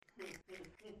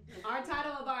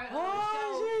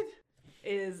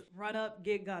is run up,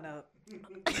 get gun up.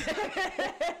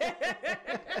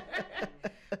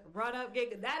 Run up,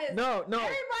 get gun. That is No.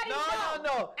 Everybody know.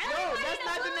 No. Everybody That's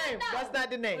not the name. know. That's not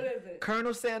the name. What is it?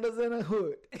 Colonel Sanders in a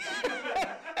hood.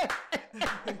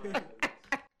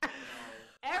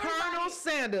 Colonel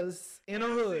Sanders in a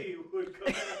hood. See who would come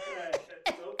after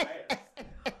that so fast.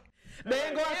 They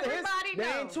ain't go after his. Everybody They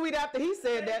know. ain't tweet after he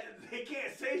said that. They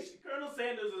can't say Colonel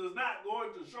Sanders is not going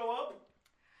to show up.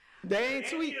 They ain't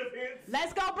Any tweet. events.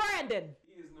 Let's go, Brandon.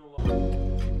 He is no longer.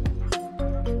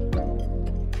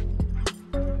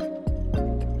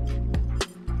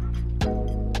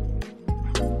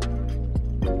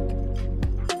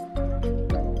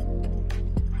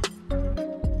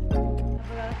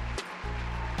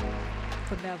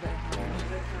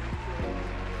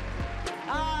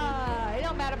 It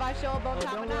don't matter if I show up on Oh,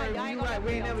 top don't or not. worry, Y'all ain't you gonna right.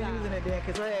 We ain't be on never time. using it then,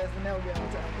 cause her ass will never be on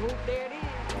time. Whoop, there it is.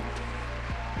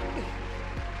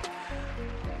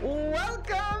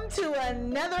 Welcome to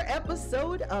another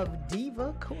episode of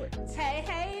Diva Court.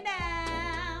 Hey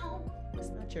now. It's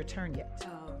not your turn yet.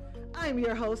 Oh. I'm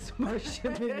your host, Marcia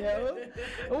Mignot.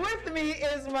 With me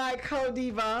is my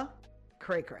co-diva,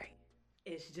 Cray Cray.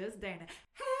 It's just Dana.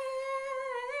 Hey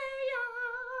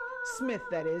Smith,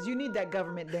 that is. You need that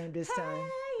government name this time.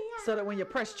 So that when you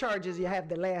press charges, you have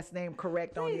the last name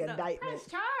correct on the indictment. Press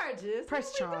charges.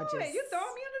 Press What we doing? charges. You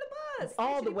throwing me under the bus.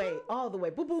 All the way, Snitchity-poo. all the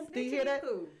way. Boop, boop. Do you hear that?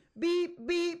 Snitchity-poo. Beep,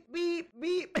 beep, beep,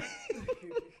 beep.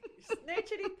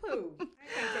 Snitchity poo. I can't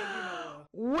take you no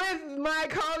more. With my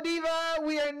co-diva,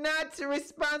 we are not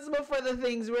responsible for the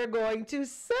things we're going to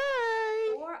say.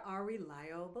 Or are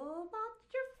reliable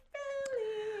about your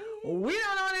feelings? We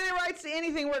don't own any rights to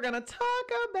anything we're going to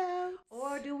talk about.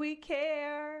 Or do we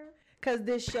care? Because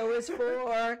this show is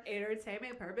for...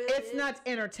 Entertainment purposes. It's not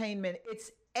entertainment.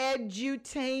 It's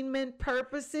edutainment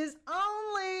purposes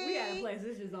only. We at a place.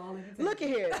 This is all entertainment. Look at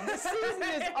here.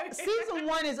 Season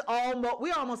 1 is almost...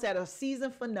 We're almost at a season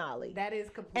finale. That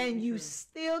is completely And you true.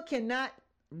 still cannot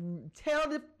tell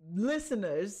the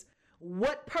listeners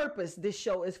what purpose this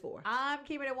show is for. I'm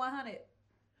keeping it 100.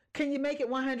 Can you make it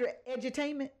 100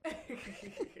 edutainment?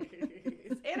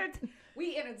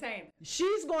 We entertain.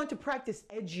 She's going to practice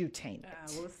edutainment.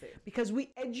 We'll see. Because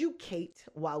we educate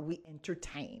while we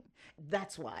entertain.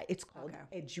 That's why it's called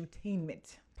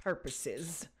edutainment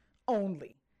purposes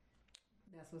only.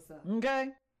 That's what's up. Okay?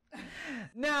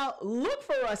 Now, look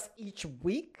for us each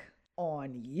week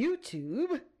on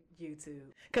YouTube.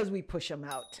 Because we push them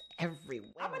out every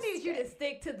Wednesday. I'm going to need you to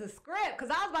stick to the script because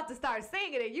I was about to start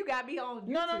singing and you got me on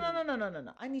YouTube.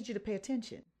 No. I need you to pay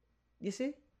attention. You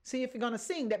see? See, if you're going to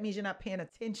sing, that means you're not paying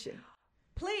attention.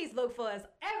 Please look for us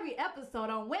every episode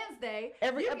on Wednesday.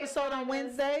 Every episode on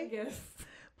Wednesday? Yes.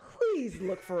 Please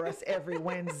look for us every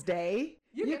Wednesday.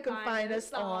 You can find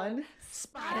us on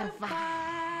Spotify,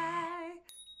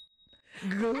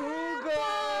 Google,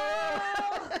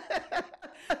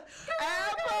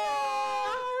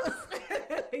 Apple.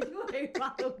 You ain't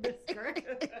following the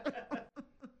script.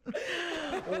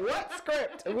 What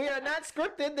script? We are not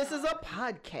scripted. This is a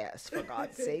podcast, for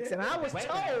God's sakes. And I was Wait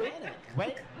told. a minute.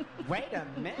 Wait a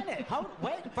minute.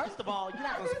 Wait. First of all, you're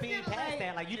not gonna speed past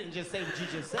that like you didn't just say what you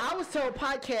just said. I was told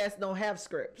podcasts don't have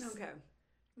scripts. Okay.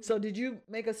 So did you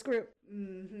make a script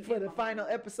for the final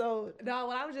episode? No,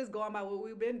 well, I was just going by what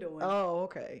we've been doing. Oh,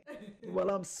 okay. Well,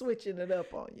 I'm switching it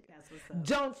up on you. That's what's up.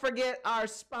 Don't forget our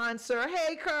sponsor,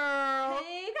 Hey Curl.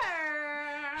 Hey, girl.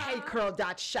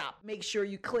 HeyCurl.shop. Make sure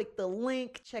you click the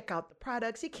link. Check out the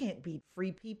products. You can't beat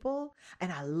free people.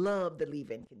 And I love the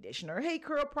leave-in conditioner. Hey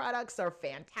Curl products are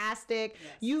fantastic.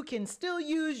 Yes. You can still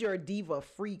use your Diva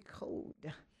free code.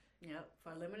 Yep,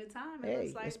 for a limited time. Hey,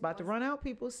 looks like it's about to run out,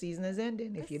 people. Season is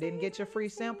ending. If you didn't get your free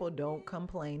sample, don't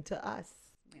complain to us.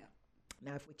 Yeah.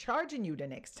 Now, if we're charging you the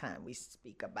next time we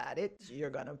speak about it, you're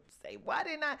going to say, why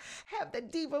didn't I have the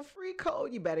Diva free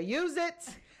code? You better use it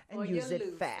Or and you use it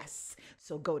lose. fast.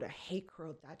 So go to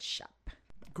HeyCurl.shop.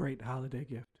 Great holiday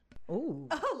gift. Ooh,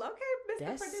 Oh, okay, Mr.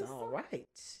 that's Producer. all right.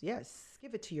 Yes,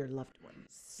 give it to your loved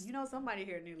ones. You know somebody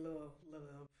here need a little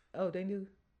love. Oh, they do?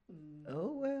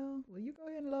 Oh, well, you go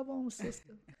ahead and love on,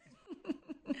 sister.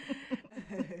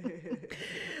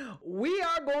 We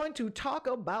are going to talk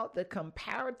about the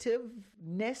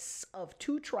comparativeness of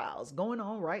two trials going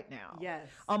on right now. Yes.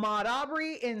 Ahmaud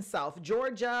Arbery in South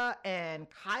Georgia and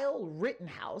Kyle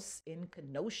Rittenhouse in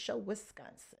Kenosha,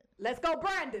 Wisconsin. Let's go,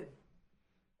 Brandon.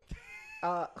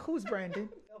 Who's Brandon?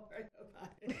 Don't worry about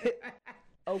it.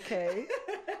 Okay.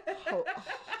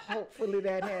 Hopefully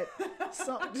that had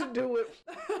something to do with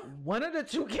one of the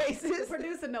two The cases.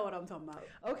 producer know what I'm talking about.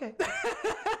 Okay.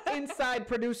 Inside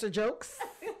producer jokes.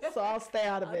 so I'll stay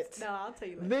out of it. No, I'll tell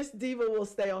you later. This diva will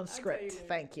stay on tell you script. later.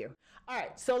 Thank you. All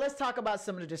right, so let's talk about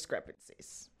some of the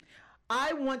discrepancies.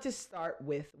 I want to start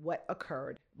with what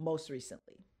occurred most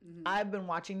recently. I've been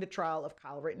watching the trial of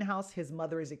Kyle Rittenhouse. His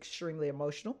mother is extremely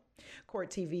emotional. Court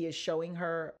TV is showing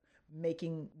her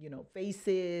making,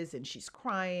 faces, and she's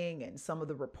crying, and some of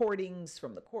the reportings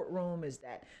from the courtroom is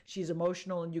that she's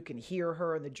emotional and you can hear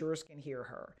her and the jurors can hear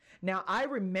her. Now, I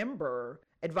remember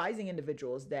advising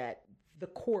individuals that the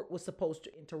court was supposed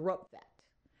to interrupt that.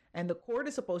 And the court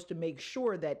is supposed to make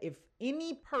sure that if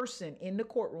any person in the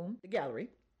courtroom, the gallery,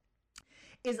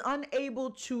 is unable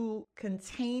to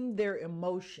contain their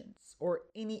emotions or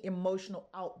any emotional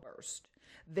outburst,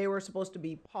 they were supposed to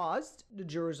be paused. The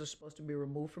jurors are supposed to be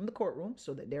removed from the courtroom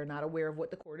so that they're not aware of what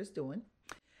the court is doing.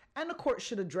 And the court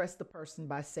should address the person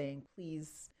by saying,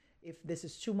 please, if this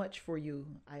is too much for you,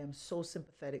 I am so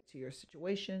sympathetic to your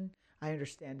situation. I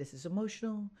understand this is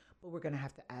emotional, but we're going to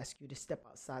have to ask you to step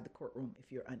outside the courtroom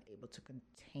if you're unable to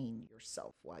contain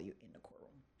yourself while you're in the courtroom.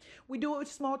 We do it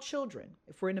with small children.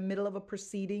 If we're in the middle of a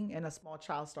proceeding and a small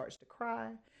child starts to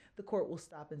cry, the court will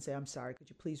stop and say, I'm sorry, could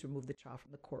you please remove the child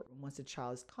from the courtroom? Once the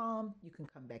child is calm, you can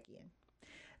come back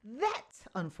in. That,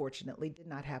 unfortunately, did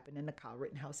not happen in the Kyle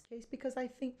Rittenhouse case because I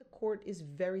think the court is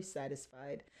very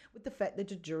satisfied with the fact that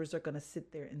the jurors are going to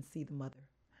sit there and see the mother.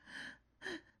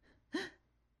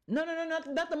 No,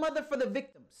 not the mother for the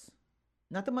victims.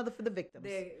 Not the mother for the victims.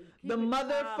 The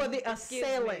mother for the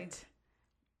assailant.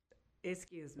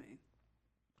 Excuse me.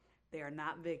 They are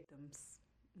not victims,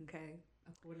 okay?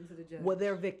 According to the judge. Well,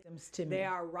 they're victims to me. They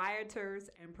are rioters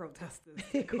and protesters,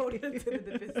 according to the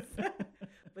defense.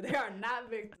 But they are not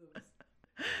victims.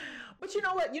 But you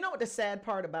know what? You know what the sad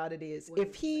part about it is?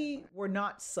 If he were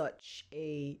not such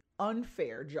a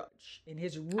unfair judge in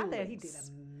his rulings. I thought he did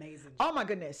an amazing job. Oh my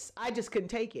goodness. I just couldn't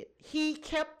take it.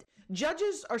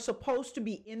 Judges are supposed to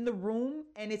be in the room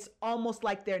and it's almost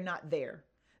like they're not there.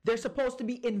 They're supposed to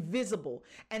be invisible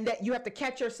and that you have to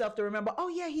catch yourself to remember, oh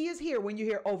yeah, he is here when you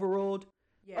hear overruled.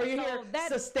 Yeah, or you hear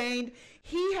sustained.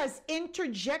 He has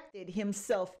interjected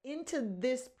himself into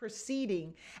this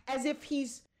proceeding as if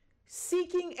he's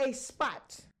seeking a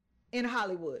spot in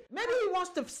Hollywood. Maybe he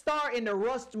wants to star in the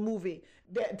Rust movie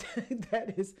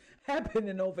that is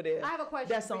happening over there. I have a question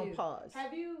that's for on you. pause.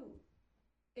 Have you,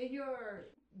 in your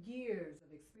years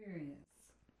of experience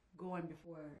going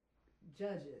before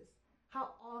judges,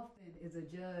 how often is a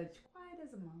judge quiet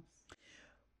as a mouse?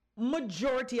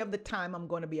 Majority of the time, I'm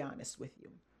going to be honest with you.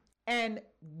 And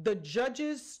the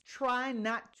judges try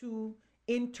not to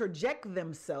interject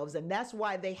themselves, and that's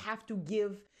why they have to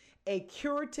give a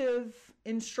curative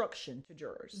instruction to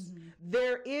jurors.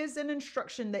 There is an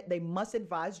instruction that they must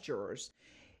advise jurors.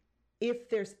 If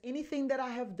there's anything that I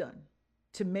have done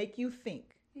to make you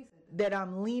think that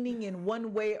I'm leaning in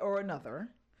one way or another,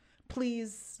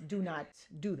 please do not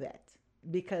do that,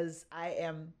 because I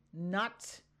am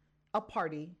not a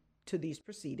party to these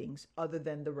proceedings other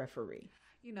than the referee.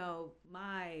 You know,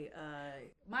 my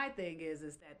thing is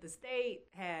that the state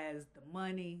has the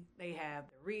money, they have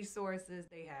the resources,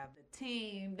 they have the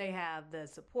team, they have the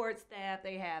support staff,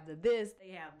 they have the this, they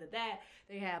have the that,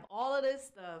 they have all of this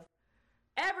stuff,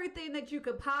 everything that you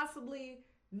could possibly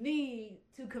need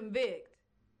to convict.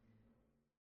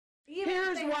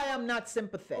 Here's why I'm not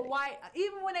sympathetic. Why,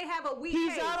 even when they have a weak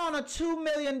He's case. out on a $2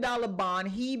 million bond.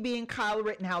 He, being Kyle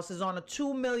Rittenhouse, is on a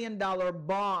 $2 million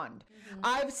bond.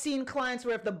 I've seen clients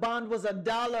where if the bond was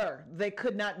 $1, they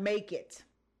could not make it.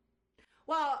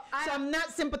 Well, So I'm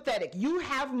not sympathetic. You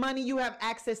have money. You have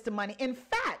access to money. In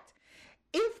fact,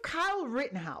 if Kyle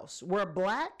Rittenhouse were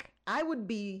black, I would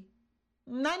be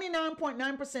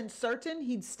 99.9% certain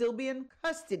he'd still be in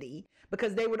custody,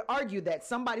 because they would argue that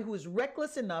somebody who is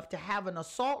reckless enough to have an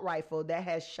assault rifle that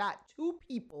has shot 2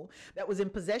 people, that was in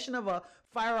possession of a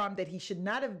firearm that he should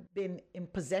not have been in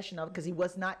possession of because he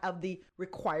was not of the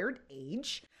required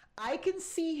age, I can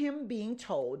see him being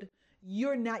told,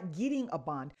 you're not getting a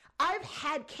bond. I've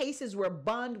had cases where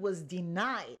bond was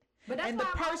denied. But that's and why the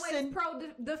I'm person, always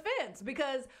pro-defense,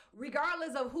 because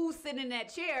regardless of who's sitting in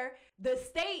that chair, the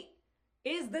state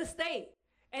is the state.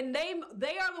 And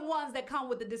they are the ones that come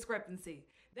with the discrepancy.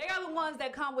 They are the ones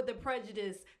that come with the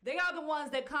prejudice. They are the ones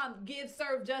that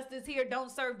serve justice here, don't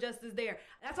serve justice there.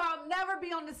 That's why I'll never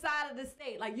be on the side of the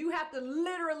state. Like, you have to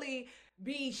literally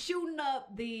be shooting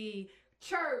up the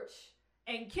church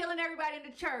and killing everybody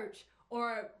in the church,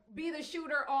 or be the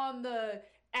shooter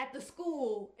at the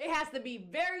school. It has to be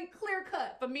very clear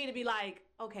cut for me to be like,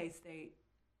 okay, state.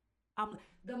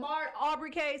 The Ahmaud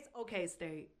Arbery case, okay,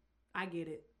 state. I get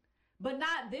it. But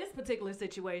not this particular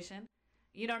situation.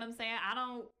 You know what I'm saying?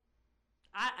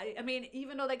 I mean,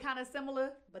 even though they're kind of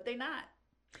similar, but they're not.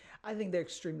 I think they're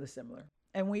extremely similar.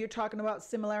 And when you're talking about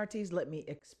similarities, let me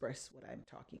express what I'm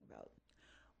talking about.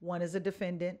 One is a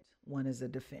defendant, one is a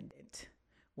defendant.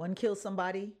 One kills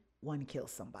somebody, one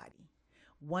kills somebody.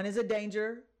 One is a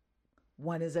danger,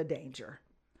 one is a danger.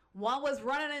 One was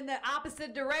running in the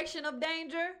opposite direction of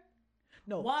danger.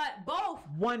 No. Both.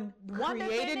 One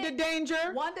created the defendant,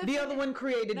 danger. one The other defendant- one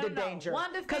created No, the no, no. danger.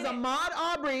 One Because defendant- Ahmaud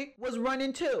Arbery was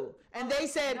running too. And they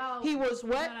said no. he was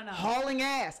what? No. Hauling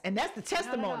ass. And that's the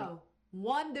testimony. No.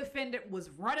 One defendant was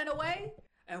running away,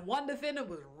 and one defendant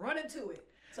was running to it.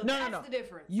 So No, that's no. the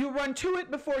difference. You run to it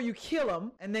before you kill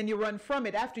them, and then you run from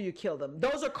it after you kill them.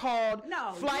 Those are called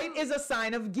No, flight you- is a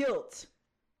sign of guilt.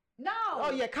 No.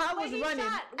 Oh yeah, Kyle When was he running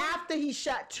shot- after he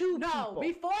shot two No, people.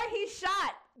 before he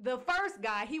shot the first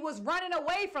guy, he was running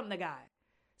away from the guy.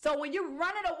 So when you're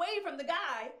running away from the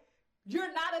guy,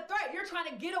 you're not a threat. You're trying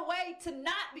to get away to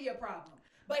not be a problem.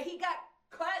 But he got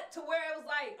cut to where it was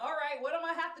like, all right, what am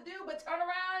I have to do but turn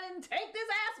around and take this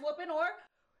ass whooping or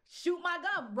shoot my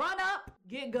gun, run up,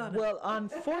 get gunned. Well,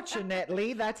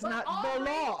 unfortunately, that's not the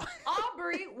law.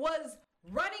 Aubrey was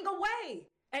running away,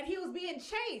 and he was being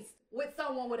chased with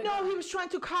someone with a No, gun. he was trying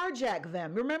to carjack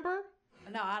them. Remember?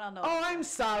 No, I don't know. Oh, I'm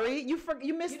sorry. You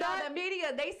missed You know, that? the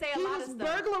media, they say a He lot was of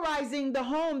stuff. burglarizing the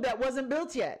home that wasn't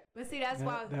built yet. But see, that's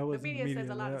why That was the media says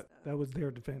a lot of stuff. That was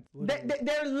their defense.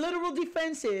 Their literal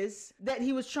defense is that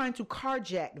he was trying to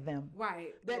carjack them.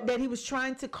 Right. That he was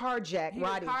trying to carjack He was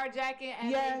Roddy. carjacking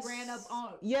and Yes. they ran up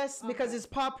on. Yes, because Okay. his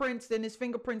paw prints and his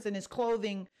fingerprints and his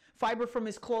clothing, fiber from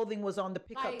his clothing was on the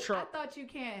pickup Like, truck. I thought you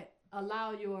can't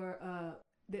allow your.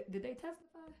 Did they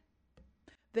testify?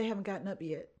 They haven't gotten up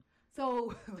yet.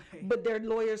 So. But their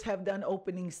lawyers have done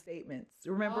opening statements,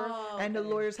 remember? Oh, And the okay.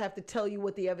 lawyers have to tell you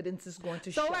what the evidence is going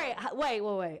to So show.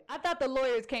 wait. I thought the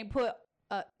lawyers can't put.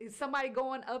 Is somebody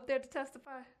going up there to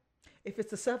testify? If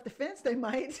it's a self-defense, they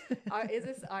might.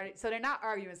 So they're not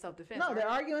arguing self-defense. No, right? they're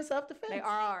arguing self-defense. They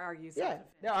are arguing Yeah, self-defense.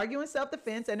 they're arguing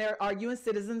self-defense and they're arguing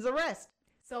citizen's arrest.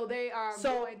 So they are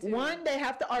So going to. one, they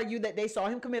have to argue that they saw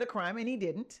him commit a crime and he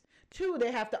didn't. Two,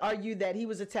 they have to argue that he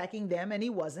was attacking them and he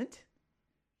wasn't.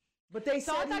 But they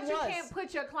So I said thought he you was. can't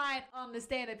put your client on the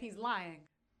stand if he's lying.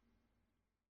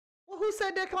 Well, who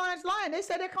said their client's lying? They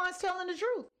said their client's telling the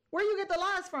truth. Where you get the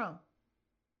lies from?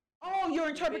 Oh, your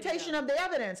interpretation of the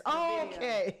evidence. Oh, video.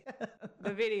 okay.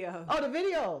 The video. Oh, the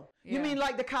video. You Yeah. mean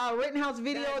like the Kyle Rittenhouse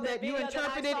video The that you video that I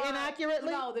interpreted saw-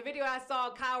 inaccurately? No, the video I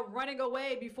saw Kyle running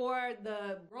away before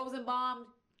the Rosenbaum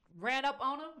ran up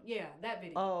on him. Yeah, that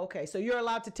video. Oh, okay. So you're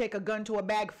allowed to take a gun to a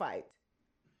bag fight.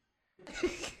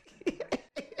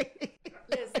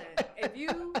 Listen, if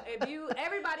you,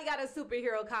 everybody got a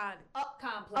superhero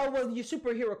complex. Oh, well, your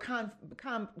superhero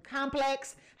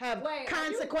complex have Wait,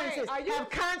 consequences. are you- have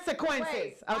consequences.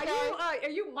 Wait, Okay. are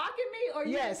you mocking me or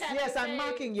you Yes, just had yes, the I'm same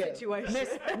mocking you. Situation?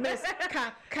 Miss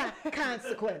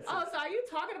consequences. Oh, so are you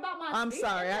talking about my? I'm speech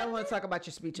sorry. I don't impediment? want to talk about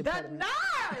your speech The impediment.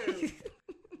 nerve.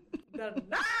 The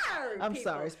nerve. I'm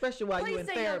people. sorry, especially while Please you're in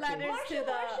send your therapy.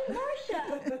 letters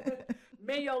to the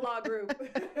Mayo Law Group.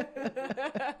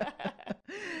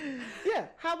 Yeah,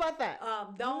 how about that?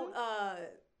 Don't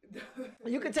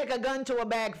You could take a gun to a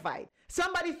bag fight.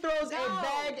 Somebody throws a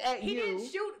bag at he you. didn't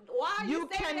shoot. Why are you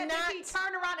saying that if he cannot-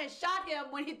 turned around and shot him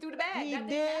when he threw the bag? He That didn't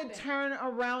did happen. turn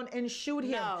around and shoot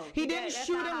him. No, he he didn't did. That's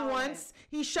shoot not how him it once.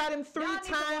 He shot him 3 Y'all need to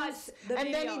times, watch the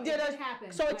and then video. he did It a. didn't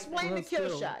happen So like explain that. the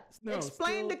kill shot.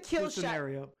 Explain the kill shot.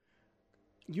 scenario.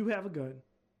 You have a gun.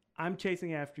 I'm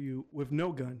chasing after you with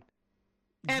no gun.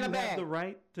 And you a bag. have the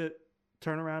right to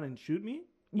turn around and shoot me?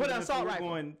 With Even an if assault we were rifle.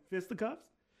 going fisticuffs?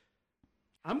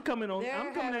 I'm coming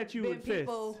at you been with fists.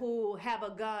 people who have a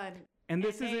gun And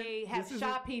this isn't- they have this isn't-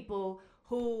 shot people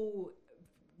who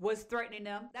was threatening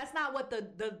them. That's not what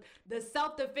the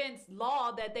self-defense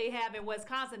law that they have in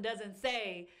Wisconsin doesn't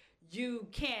say. You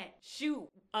can't shoot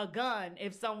a gun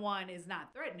if someone is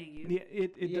not threatening you. Yeah,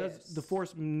 it Yes. does. The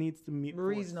force needs to meet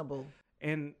force. Reasonable.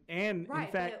 And Right,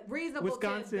 in fact, but reasonable to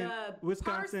the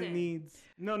Wisconsin person. needs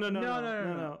no.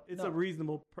 It's No. a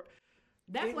reasonable.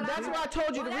 That's what That's what I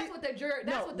told you. Well, that's what the jury.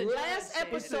 That's No, what the judge last said.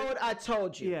 episode I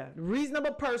told you. Yeah.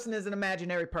 Reasonable person is an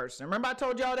imaginary person. Remember I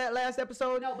told y'all that last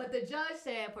episode? No, but the judge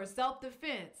said for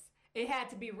self-defense, it had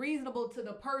to be reasonable to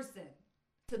the person.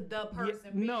 To the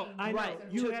person. No, being I know. Right.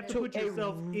 You To- have to to put a-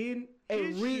 yourself in a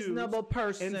his reasonable shoes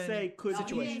person and say, could No, he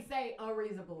situation. didn't say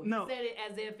unreasonable. No. He said it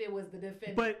as if it was the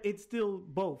defendant. But it's still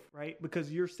both, right?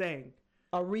 Because you're saying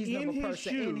A reasonable his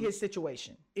person in shoes- his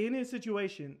situation. in his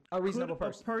situation, A reasonable could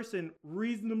person. a person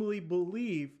reasonably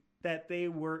believe that they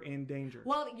were in danger?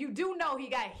 well, you do know he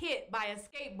got hit by a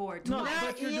skateboard No, twice.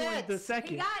 but you're doing yet. the He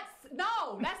second.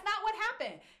 no, that's not what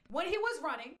happened. When he was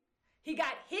running, he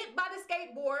got hit by the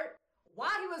skateboard while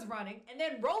he was running, and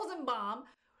then Rosenbaum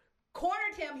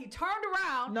cornered him. He turned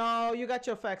around. No, you got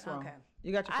your facts wrong. Okay.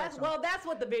 You got your facts wrong. Well, that's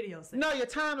what the video said. No, your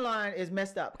timeline is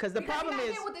messed up because the problem he got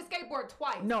is hit with the skateboard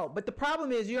twice. no, but the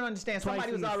problem is you don't understand. Twice Somebody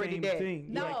in was the already same dead. thing.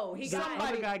 No, he the got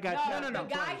other guy got shot. No. The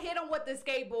guy hit him with the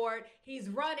skateboard. He's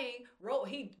running.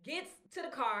 He gets to the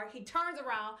car. He turns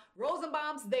around.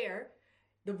 Rosenbaum's there.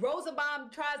 The Rosenbaum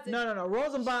tries to No.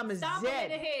 Rosenbaum is stomp him in dead.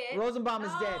 the head. Rosenbaum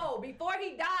is dead. No, before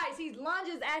he dies, he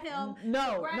lunges at him.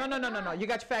 No. to grab the gun. You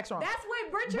got your facts wrong. That's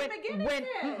what Richard McGinnis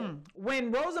said.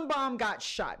 When Rosenbaum got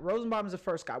shot, Rosenbaum is the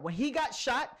first guy. When he got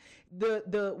shot,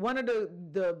 the one of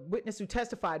the witness who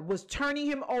testified was turning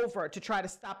him over to try to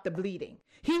stop the bleeding.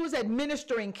 He was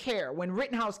administering care when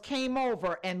Rittenhouse came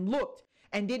over and looked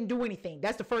and didn't do anything.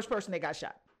 That's the first person that got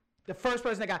shot. The first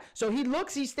person that got. So he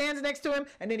looks, he stands next to him,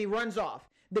 and then he runs off.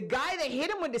 The guy that hit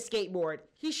him with the skateboard,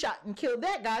 he shot and killed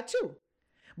that guy too.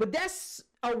 But that's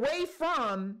away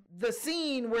from the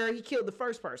scene where he killed the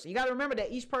first person. You got to remember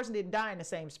that each person didn't die in the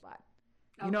same spot.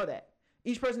 You know that.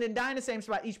 Each person didn't die in the same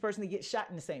spot. Each person didn't get shot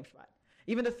in the same spot.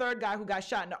 Even the third guy who got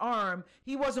shot in the arm,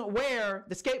 he wasn't where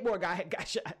the skateboard guy had got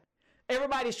shot.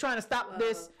 Everybody's trying to stop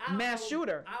this mass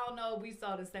shooter. I don't know if we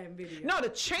saw the same video. No, the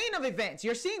chain of events.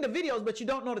 You're seeing the videos, but you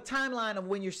don't know the timeline of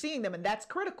when you're seeing them, and that's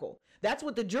critical. That's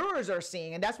what the jurors are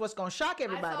seeing, and that's what's going to shock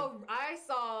everybody. I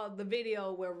saw the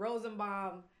video where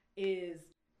Rosenbaum is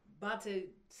about to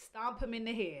stomp him in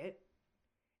the head,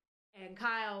 and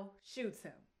Kyle shoots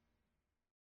him.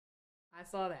 I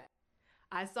saw that.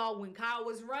 I saw when Kyle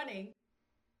was running,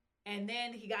 and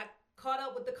then he got caught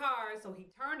up with the car, so he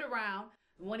turned around.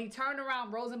 When he turned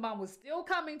around, Rosenbaum was still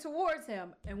coming towards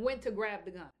him and went to grab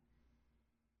the gun.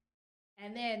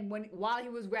 And then while he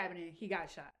was grabbing it, he got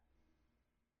shot.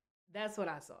 That's what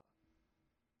I saw.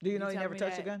 Do you know he tell never me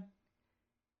touched that? a gun?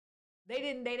 They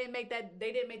didn't make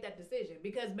that decision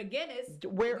because McGinnis.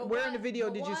 Where in the video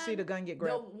did you see the gun get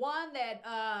grabbed?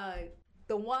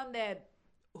 The one that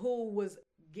who was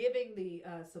giving the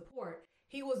support,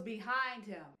 he was behind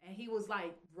him and he was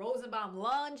like Rosenbaum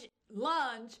lunge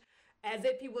as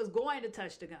if he was going to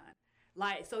touch the gun.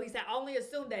 Like, so he said, I only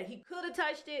assumed that he could have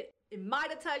touched it. It might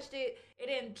have touched it. It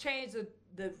didn't change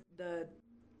the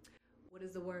what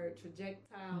is the word?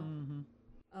 Trajectile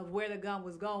of where the gun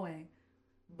was going.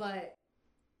 But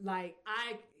like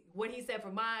what he said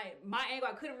from my angle,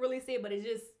 I couldn't really see it, but it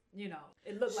just,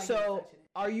 it looked like he was touching it.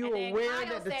 Are you aware Kyle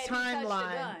that the said he touched the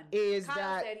timeline gun. is Kyle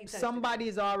that said he touched the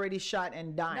somebody's already shot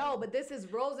and dying? No, but this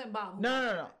is Rosenbaum. who got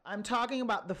No. shot. I'm talking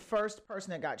about the first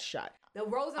person that got shot. The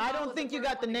Rosenbaum I don't was think the you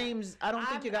first got the one that names. I don't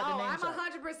think you got the names. I'm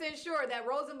right. 100% sure that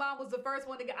Rosenbaum was the first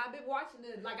one to get. I've been watching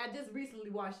it. Like, I just recently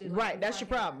watched it. Right, that's your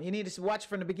problem. You need to watch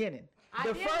from the beginning. I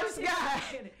The did first watch it guy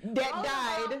from the beginning. that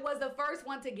Rosenbaum died, was the first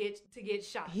one to get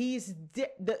shot. he's the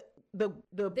Then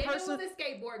person. it was the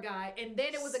skateboard guy, and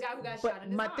then it was the guy who got shot But in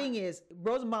his my arm. thing is,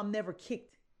 Rosenbaum never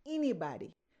kicked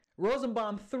anybody.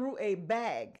 Rosenbaum threw a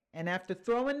bag, and after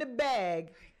throwing the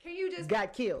bag, Can you just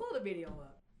got killed. pull the video up?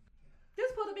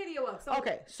 Just pull the video up. So,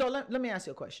 Okay, so let me ask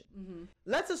you a question.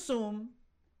 Let's assume,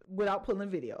 without pulling the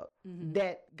video up,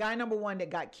 that guy number one that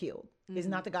got killed is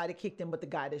not the guy that kicked him, but the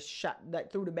guy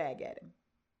that threw the bag at him.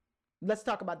 Let's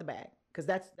talk about the bag, because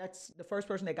that's the first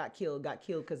person that got killed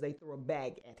because they threw a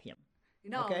bag at him.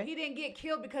 No, Okay. he didn't get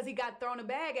killed because he got thrown a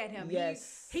bag at him.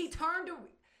 Yes. He turned.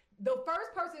 The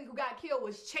first person who got killed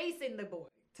was chasing the boy.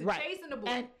 Chasing the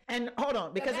boy. And hold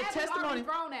on, because the bag was testimony already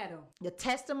thrown at him. the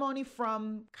testimony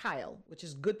from Kyle, which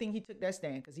is a good thing he took that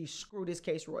stand because he screwed his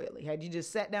case royally. Had you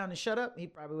just sat down and shut up, he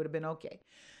probably would have been okay.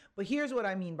 But here's what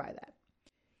I mean by that.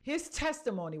 His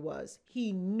testimony was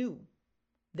he knew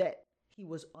that he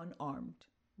was unarmed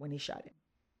when he shot him.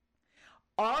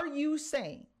 Are you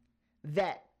saying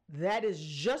that is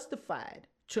justified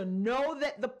to know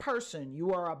that the person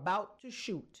you are about to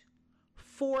shoot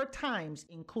 4 times,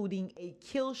 including a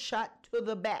kill shot to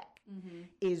the back,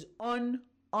 is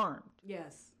unarmed?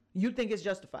 Yes. You think it's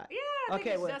justified? Yeah, I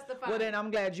think it's justified. Well, then I'm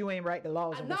glad you ain't write the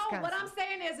laws in No, Wisconsin. what I'm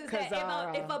saying is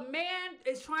that if a man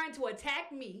is trying to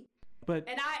attack me But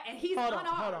and he's Hold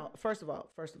unarmed. on. First of all,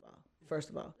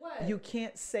 What? you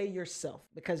can't say yourself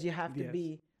because you have to Yes.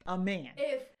 be a man.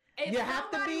 If You have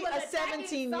to somebody be was a attacking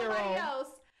 17-year-old. somebody else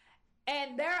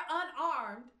and they're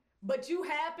unarmed, but you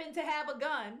happen to have a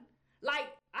gun, like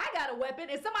I got a weapon,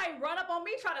 and somebody run up on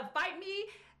me, try to fight me,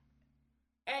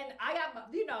 and I got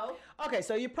Okay,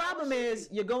 so your problem is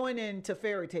you're going into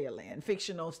fairy tale land,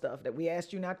 fictional stuff that we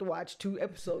asked you not to watch 2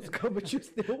 episodes ago, but you're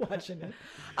still watching it.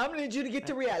 I'm gonna need you to get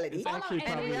to reality. It's actually and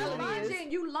probably then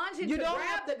wrong. you lunging to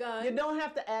grab the gun. You don't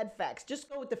have to add facts. Just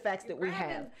go with the facts that we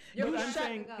have. You're But You I'm shot-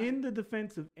 saying, in the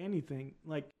defense of anything,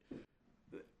 like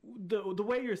the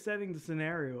way you're setting the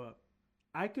scenario up,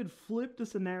 I could flip the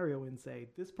scenario and say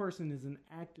this person is an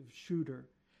active shooter,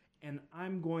 and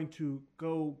I'm going to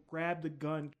go grab the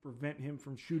gun to prevent him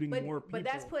from shooting more people. But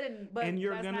that's putting. But and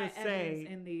you're that's gonna not say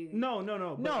in the. no.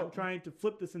 But I'm trying to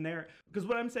flip the scenario because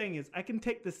what I'm saying is I can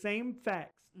take the same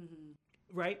facts,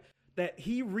 right? That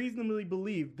he reasonably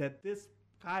believed that this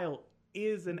Kyle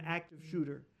is an active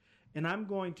shooter, and I'm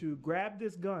going to grab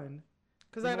this gun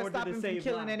Because I gotta stop him from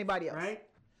killing anybody else. right?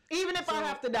 Even if I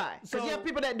have to die. Because you have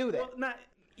people that do that. Well, not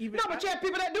even. No, but you have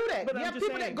people that do that. But You I'm have just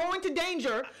people that saying- go into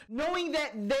danger knowing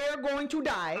that they're going to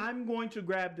die. I'm going to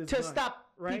grab this To gun, stop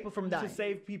right? people from dying. To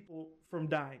save people from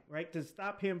dying, right? To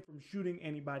stop him from shooting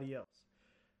anybody else.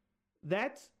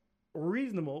 That's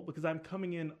reasonable because I'm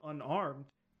coming in unarmed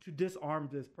to disarm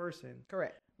this person.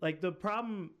 Correct. Like the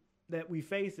problem that we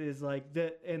face is like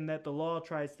that, and that the law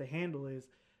tries to handle is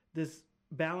this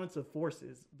balance of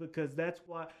forces, because that's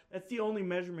the only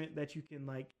measurement that you can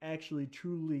like actually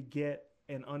truly get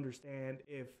and understand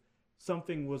if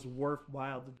something was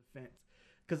worthwhile to defense.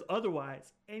 Because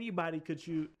otherwise, anybody could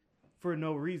shoot for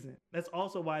no reason. That's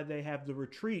also why they have the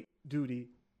retreat duty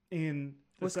in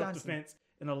the Wisconsin. self-defense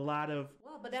in a lot of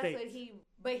But that's states.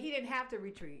 what he didn't have to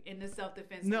retreat in the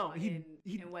self-defense No, law he-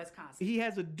 in Wisconsin. He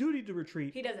has a duty to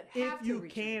retreat. He doesn't have if to you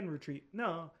retreat. can retreat.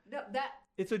 No, No, that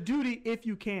it's a duty if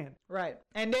you can. Right.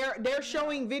 And they're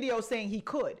showing videos saying he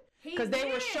could. He Because they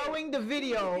were did. showing the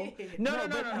video. No.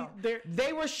 but they're-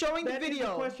 They were showing the That is video.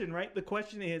 the question, right? The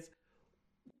question is,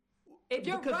 if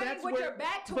you're because running that's with where- your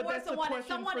back but towards that's the someone and question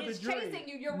someone for the is jury. chasing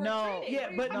you, you're No. retreating. yeah, What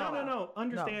are you but talking about? no.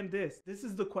 Understand this. This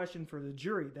is the question for the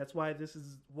jury. That's why this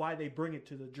is why they bring it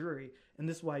to the jury, and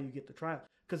this is why you get the trial.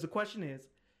 Because the question is,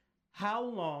 how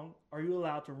long are you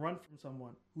allowed to run from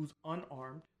someone who's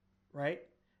unarmed, right?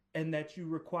 And that you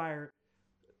require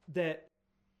that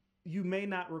you may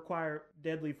not require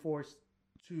deadly force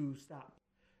to stop,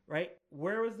 right?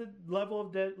 Where was the level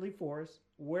of deadly force?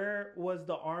 Where was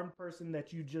the armed person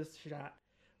that you just shot?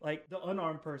 Like the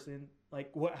unarmed person,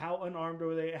 like what? How unarmed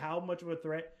were they? How much of a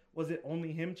threat was it?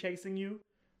 Only him chasing you?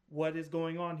 What is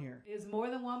going on here? Is more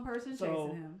than one person So-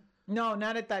 chasing him. No,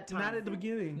 not at that time. Not at the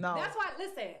beginning. No. That's why,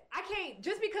 listen, I can't,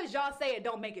 just because y'all say it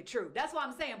don't make it true. That's why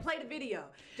I'm saying, play the video.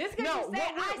 Just because No, you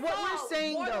say what I we're saw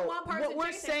saying, more though- than one person what we're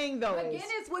chasing. saying, though, is-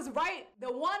 McGinnis was right.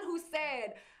 The one who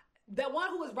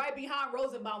was right behind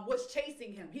Rosenbaum was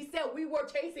chasing him. He said we were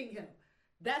chasing him.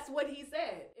 That's what he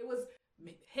said. It was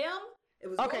him. It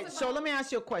was Okay, Rosenbaum. so let me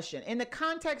ask you a question. In the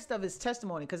context of his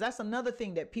testimony, because that's another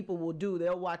thing that people will do.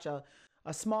 They'll watch a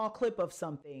small clip of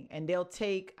something and they'll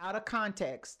take out of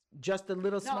context just a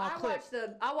little No, small clip.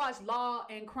 I watched Law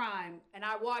and Crime, and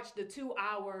I watched the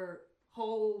 2-hour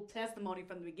whole testimony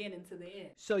from the beginning to the end.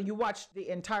 So you watched the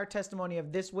entire testimony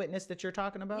of this witness that you're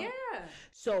talking about? Yeah.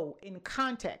 So in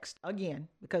context, again,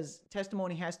 because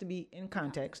testimony has to be in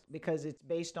context because it's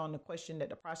based on the question that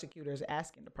the prosecutor is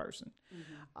asking the person.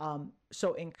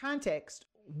 So in context,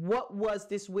 what was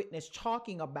this witness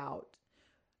talking about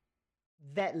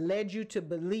that led you to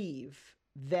believe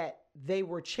that they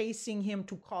were chasing him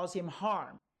to cause him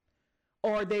harm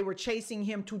or they were chasing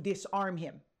him to disarm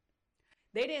him?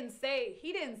 He didn't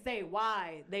say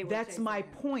why they were That's chasing my him.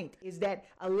 point, is that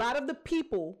a lot of the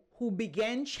people who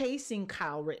began chasing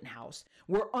Kyle Rittenhouse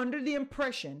were under the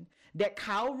impression that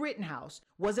Kyle Rittenhouse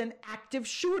was an active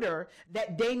shooter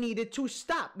that they needed to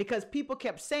stop because people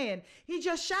kept saying, he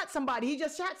just shot somebody.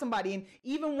 And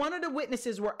even one of the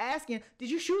witnesses were asking,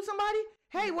 did you shoot somebody?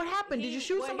 Hey, what happened? Did you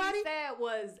shoot somebody? What he said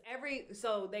was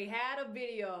so they had a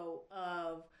video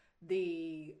of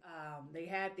they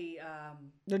had the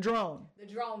drone. the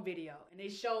drone video, and it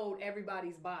showed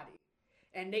everybody's body.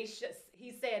 And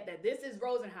he said that this is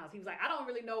Rosenhaus. He was like, I don't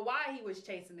really know why he was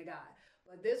chasing the guy,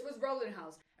 but this was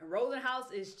Rosenhaus, and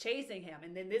Rosenhaus is chasing him.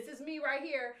 And then this is me right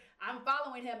here. I'm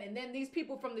following him, and then these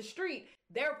people from the street,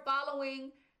 they're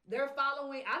following.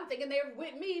 I'm thinking they're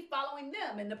with me, following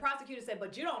them. And the prosecutor said,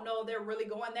 but you don't know they're really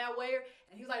going that way.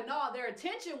 And he was like, no, their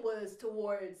attention was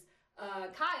towards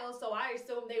Kyle, so I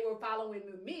assumed they were following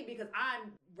me because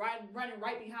I'm running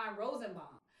right behind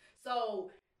Rosenbaum.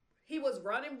 So he was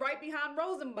running right behind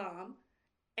Rosenbaum,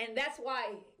 and that's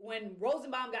why when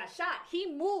Rosenbaum got shot,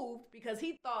 he moved because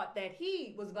he thought that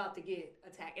he was about to get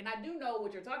attacked. And I do know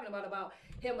what you're talking about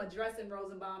him addressing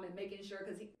Rosenbaum and making sure,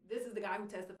 because this is the guy who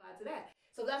testified to that.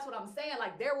 So that's what I'm saying.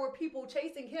 Like, there were people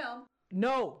chasing him.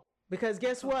 No, because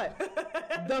guess what?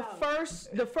 The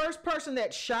first person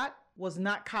that shot was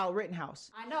not Kyle Rittenhouse.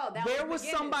 I know. There was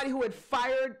somebody who had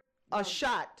fired a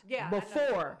shot Yeah, I know.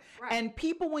 before. Right. And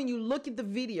people, when you look at the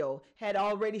video, had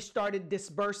already started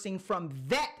dispersing from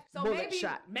that bullet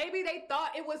shot. Maybe they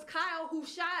thought it was Kyle who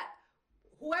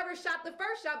whoever shot the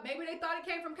first shot, maybe they thought it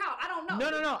came from Kyle. I don't know.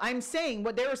 No. I'm saying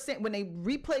what they were saying when they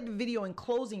replayed the video in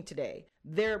closing today.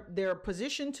 Their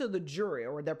position to the jury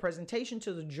or their presentation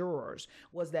to the jurors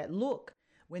was that, look,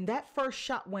 when that first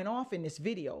shot went off in this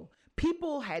video,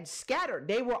 people had scattered.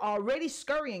 They were already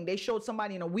scurrying. They showed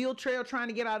somebody in a wheelchair trying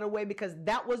to get out of the way because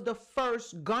that was the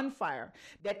first gunfire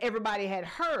that everybody had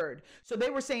heard. So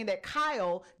they were saying that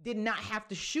Kyle did not have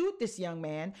to shoot this young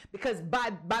man because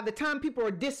by the time people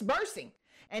were dispersing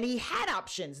and he had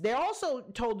options, they also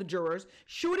told the jurors,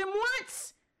 shoot him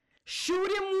once.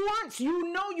 Shoot him once.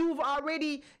 You know you've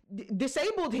already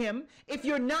disabled him. If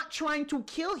you're not trying to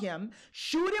kill him,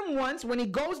 shoot him once. When he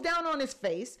goes down on his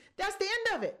face, that's the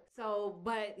end of it. So,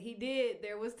 but he did.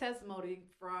 There was testimony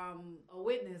from a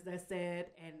witness that said,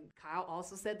 and Kyle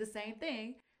also said the same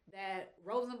thing, that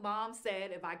Rosenbaum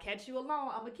said, if I catch you alone,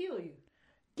 I'm going to kill you.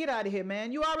 Get out of here,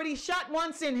 man. You already shot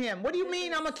once in him. What do you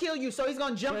mean I'm going to kill you? So he's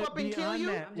going to jump But up and kill beyond you?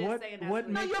 that, I'm just saying that's what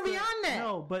No, makes you're beyond that.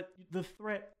 No, but the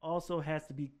threat also has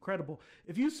to be credible.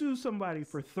 If you sue somebody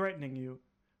for threatening you,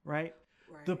 right?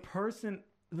 The threat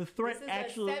This is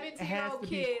actually a has 17-year-old to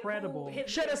be kid credible. who hit-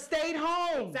 Should have stayed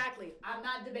home. Exactly. I'm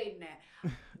not debating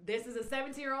that. This is a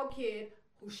 17-year-old kid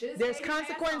who should have There's stayed his ass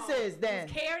consequences home, then.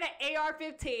 Who's carrying an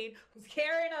AR-15, who's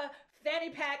carrying a fanny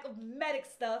pack of medic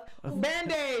stuff.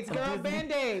 Band-Aids, girl,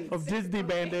 Band-Aids. Of Disney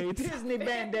Band-Aids. Disney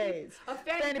Band-Aids. A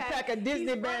fanny pack of Disney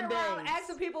He's running around Band-Aids.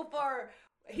 asking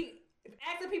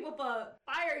people for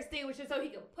fire extinguishers so he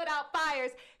can put out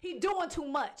fires. He doing too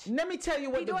much. Let me tell you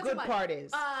what He the doing too good much. part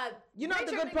is. You know what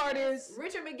the good part is?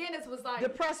 Richard McGinnis was like, The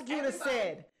prosecutor everybody-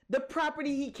 said the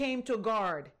property he came to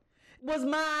guard was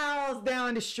miles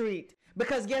down the street.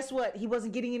 Because guess what? He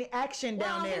wasn't getting any action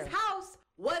down there. his house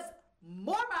was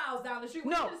more miles down the street.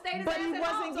 We No, should've stayed his but ass he at home,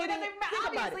 wasn't so it getting. doesn't matter.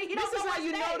 Think about Obviously, it. he This don't is know how where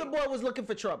you to know stay. the boy was looking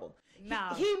for trouble. No.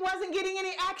 He wasn't getting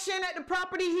any action at the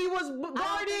property he was guarding.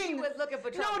 I don't think he was looking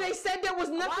for trouble. No, they said there was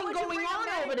Why nothing would you going bring a on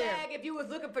fanny over there. bag if you was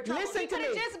looking for trouble? Listen he to could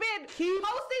have me. just been He-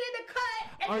 posted in the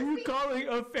cut. And Are just you be- calling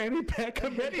a fanny pack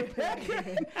a medipack?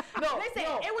 No, Listen,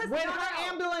 no. it was when no, her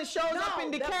no. ambulance shows up No,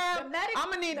 in the the cab, medic- I'm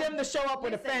gonna need them to show up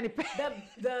with a fanny pack.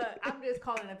 I'm just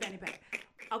calling it a fanny pack.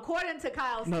 According to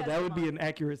Kyle's No, testimony. that would be an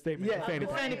accurate statement. Yeah, a fanny the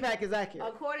pack. fanny pack is accurate.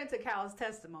 According to Kyle's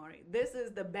testimony, this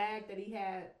is the bag that he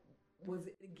had was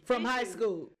From high issued-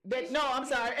 school. issued No, I'm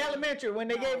to sorry, him. elementary, when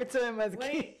they gave it to him as a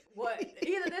When kid.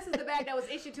 he, either this is the bag that was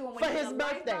issued to him when For he was his a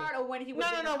birthday. lifeguard or when he was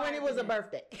No, when he was a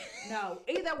birthday. No,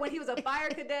 either when he was a fire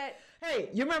cadet. Hey,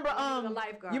 you remember he was a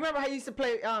lifeguard. you remember how you used to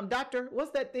play Doctor?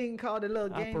 What's that thing called, the little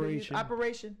game? they used- Operation.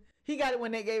 Operation. He got it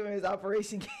when they gave him his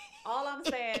operation game. All I'm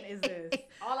saying is this.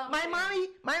 My mommy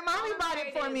I'm bought it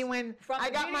saying for is, me when from I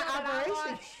the got my video that I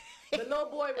operation. watched, the little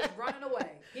boy was running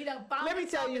away. He done found Let me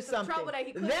tell himself you in some something. trouble that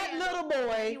he couldn't That handle, little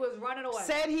boy he was running away.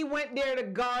 said he went there to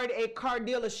guard a car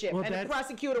dealership. Well, and the that's-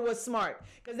 prosecutor was smart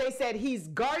because they said he's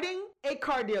guarding a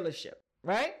car dealership,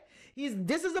 right?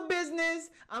 This is a business.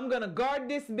 I'm going to guard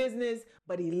this business.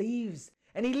 But he leaves.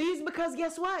 And he leaves because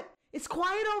guess what? It's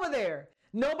quiet over there.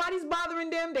 Nobody's bothering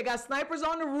them. They got snipers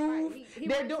on the roof.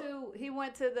 He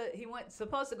went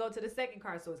supposed to go to the second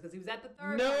car source because he was at the third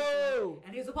car No. source,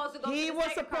 and he was supposed to go He to the was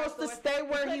second car supposed to source. stay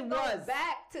where he couldn't go was.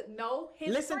 back to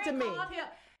his Listen friend to me. called him.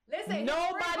 Listen, his friend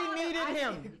Nobody called needed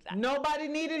him. I- Nobody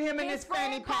needed him in His this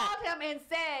fanny friend pack. called him and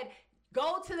said,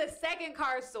 "Go to the second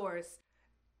car source."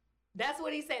 That's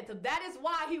what he said. So that is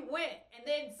why he went, and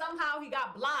then somehow he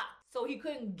got blocked, so he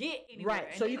couldn't get anywhere. Right.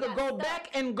 And So he you could got go stuck. back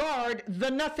and guard the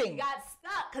nothing. He got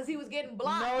stuck because he was getting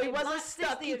blocked. No, he They wasn't blocked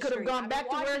stuck. He 60th could have Street. gone I've back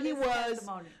to been where he watching this was.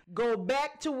 testimony. Go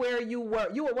back to where you were.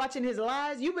 You were watching his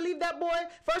lies. You believe that boy?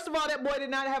 First of all, that boy did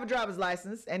not have a driver's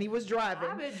license, and he was driving.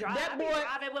 I've been driving. That I've boy. been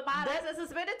driving with my that- license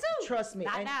suspended too. Trust me.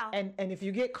 Not and, now. And if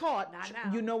you get caught, Not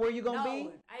now. you know where you're gonna No, be.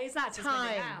 it's not suspended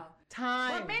Time. now.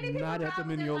 Time. But many people Not at the drive with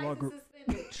their Mineola license Group.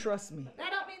 suspended. Trust me.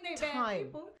 That don't mean they bad Time.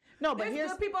 people. No, but There's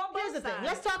here's good people on here's the both thing.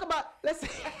 sides. Let's talk about. Let's.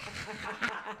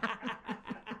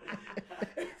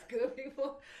 It's good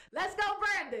people. Let's go,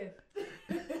 Brandon.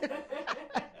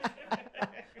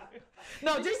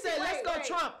 No, Did just you say, see- let's wait, go wait.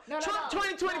 Trump. No, no, Trump no.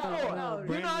 2024. No, You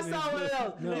know I Brandon saw is one of those.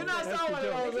 listening. No, You know I that's saw the one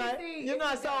of joke. those, Did you right? see- You know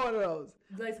I saw one of those.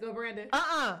 Let's go, Brandon.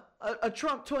 A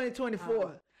Trump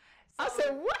 2024. I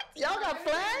said, what? Y'all got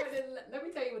flags? Let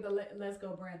me tell you what the Let's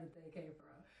Go Brandon thing came from.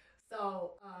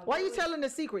 So, Why are you telling the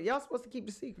secret? Y'all supposed to keep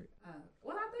the secret.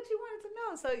 Well, I thought you wanted to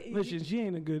know. So, Listen, she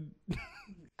ain't a good.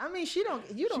 I mean, you don't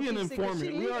She keep an secrets. informant. She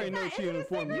We leak already it. know she an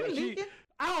informant. You She- leak it.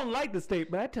 I don't like the state,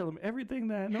 but I tell him everything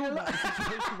that I know about the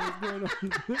situation that's going on.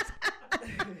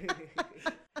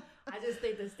 I just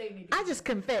think the state needs. I just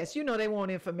confess. You know they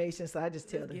want information, so I just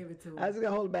tell them. give it to 'em. I just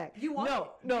gonna hold it back. You want no, it.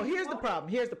 no. You Here's the want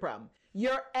problem. Here's the problem.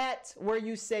 You're at where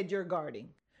you said you're guarding.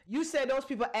 You said those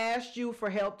people asked you for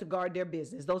help to guard their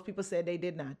business. Those people said they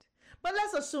did not. But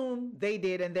let's assume they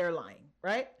did and they're lying,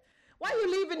 right? Why are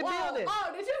you leaving the building?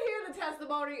 Oh, did you hear the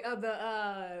testimony of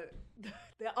the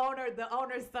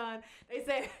owner's son? They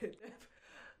said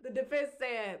the defense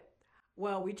said,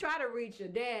 well, we try to reach your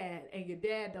dad and your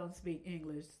dad don't speak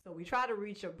English. So we try to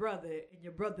reach your brother and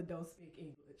your brother don't speak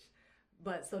English.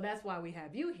 But so that's why we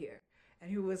have you here.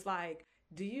 And he was like,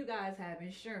 do you guys have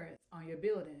insurance on your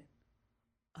building?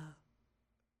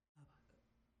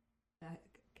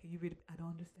 Can you read? I don't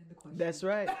understand the question. That's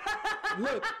right.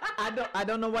 Look, I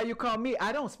don't know why you call me.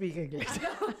 I don't speak English.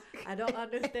 I don't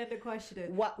understand the question.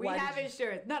 We why have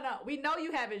insurance. No, we know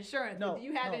you have insurance. No, but do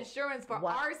you have insurance for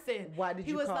Why- arson? Why did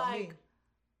He you was call like,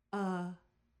 me?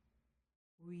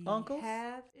 We Uncles?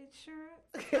 have insurance.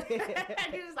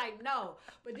 And he was like, no,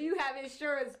 but do you have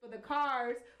insurance for the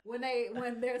cars when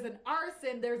there's an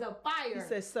arson, there's a fire? He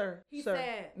said, sir. He sir.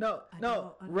 said, no. I don't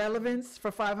understand. Relevance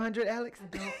for 500, Alex?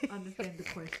 I don't understand the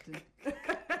question.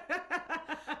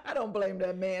 I don't blame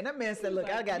that man. That man said, look,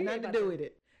 like, I got you nothing ain't to about do to- with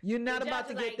it. You're not The about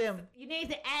to judge get is them. like,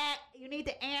 you need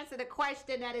to answer the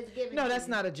question that is given. No, to that's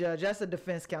you. not a judge. That's a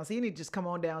defense counsel. You need to just come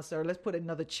on down, sir. Let's put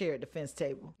another chair at defense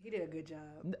table. He did a good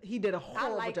job. He did a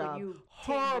horrible like when job. you team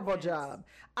Horrible defense. job.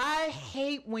 I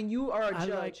hate when you are a I judge.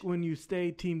 like when you stay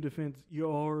team defense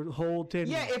your whole tenure.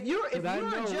 Yeah, if you're 'Cause I a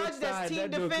know judge which that's side team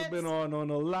that dude defense, have been on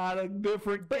a lot of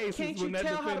different but cases can't you when that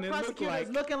tell how the defendant looked prosecutor is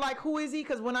like. looking like? Who is he?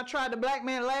 Because when I tried the black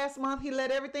man last month, he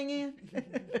let everything in.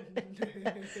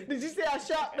 Did you see how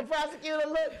shocked the prosecutor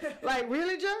looked? Like,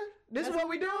 really, Judge? This is what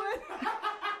we doing?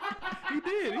 He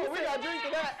did. He, Oh, we said- got drink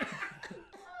of that.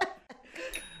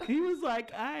 he was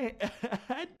like,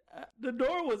 the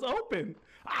door was open.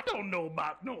 I don't know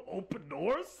about no open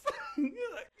doors. He's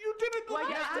like, you did it the Well,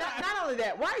 last time. not only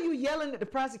that, why are you yelling at the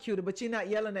prosecutor, but you're not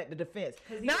yelling at the defense?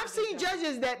 he Now, did I've a good seen job.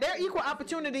 judges that they're equal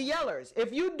opportunity yellers.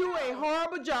 If you do a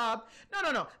horrible job,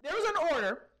 no. There was an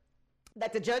order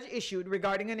that the judge issued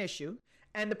regarding an issue,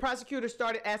 and the prosecutor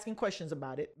started asking questions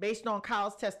about it based on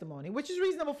Kyle's testimony, which is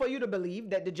reasonable for you to believe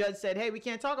that the judge said, hey, we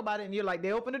can't talk about it. And you're like,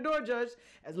 they open the door, Judge.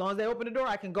 As long as they open the door,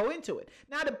 I can go into it.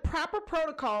 Now, the proper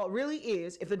protocol really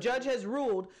is if the judge has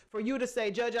ruled for you to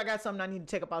say, Judge, I got something I need to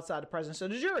take up outside the presence of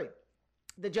the jury.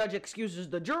 The judge excuses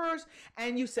the jurors,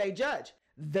 and you say, Judge,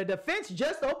 the defense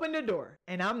just opened the door,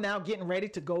 and I'm now getting ready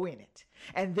to go in it.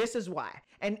 And this is why.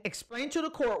 And explain to the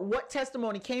court what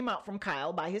testimony came out from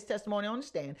Kyle by his testimony on the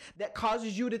stand that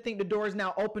causes you to think the door is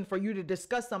now open for you to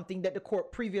discuss something that the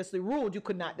court previously ruled you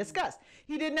could not discuss.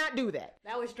 He did not do that.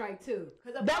 That was strike two.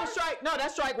 That's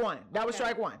strike one. That was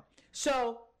strike one.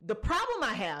 So the problem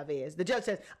I have is the judge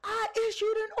says, I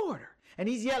issued an order. And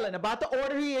he's yelling about the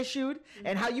order he issued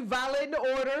and how you violated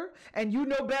the order and you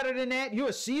know better than that. You're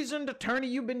a seasoned attorney.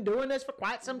 You've been doing this for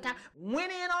quite some time.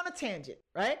 Went in on a tangent,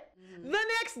 right? The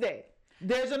next day,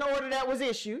 there's an order that was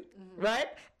issued, right?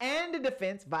 And the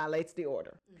defense violates the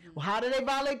order. Well, how did they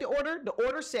violate the order? The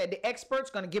order said the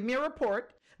expert's going to give me a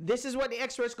report. This is what the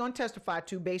expert's going to testify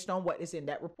to based on what is in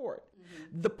that report.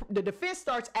 The defense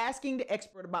starts asking the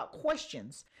expert about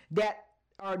questions that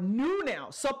are new now,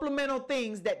 supplemental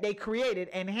things that they created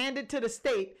and handed to the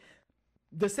state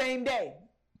the same day,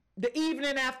 the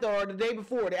evening after or the day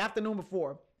before, the afternoon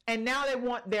before. And now they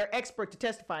want their expert to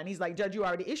testify. And he's like, Judge, you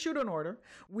already issued an order.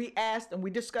 We asked and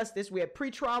we discussed this. We had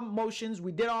pretrial motions.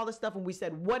 We did all this stuff. And we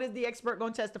said, what is the expert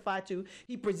going to testify to?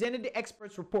 He presented the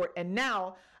expert's report. And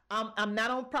now I'm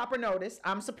not on proper notice.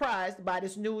 I'm surprised by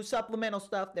this new supplemental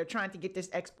stuff they're trying to get this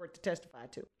expert to testify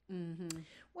to.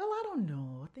 Well, I don't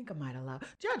know. I think I might allow.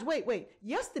 Judge, wait.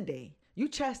 Yesterday, you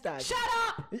chastised. Shut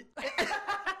up!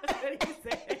 That's what he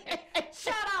said.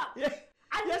 Shut up!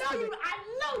 I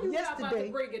know you not about to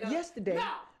bring it up. Yesterday, No.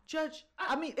 Judge,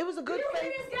 I mean, it was a good You faith.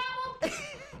 hear this,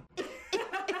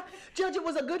 Gavel? Judge, it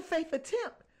was a good faith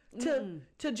attempt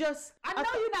to just. I know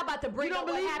you're not about to bring You up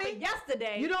don't what believe happened me?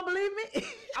 yesterday. You don't believe me?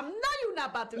 I know you're not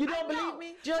about to. You don't I know. believe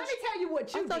me, Judge? Let me tell you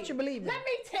what you I did. thought you believed me. Let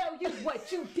me tell you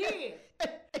what you did.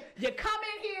 You come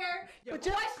in here, you But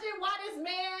Judge- question why this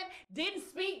man didn't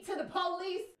speak to the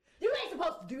police. You ain't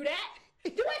supposed to do that.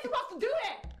 You ain't supposed to do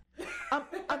that.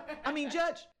 I mean,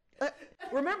 Judge,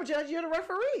 remember, Judge, you're the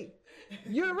referee.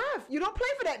 You're the ref. You don't play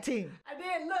for that team. I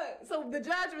did look. So the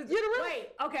judge was. You're the ref. Wait.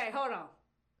 Okay. Hold on.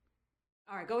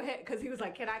 All right. Go ahead. Because he was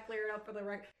like, "Can I clear it up for the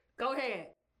record?" Go ahead.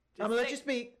 I'm going to let you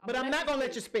speak, but I'm not going to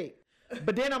let you speak.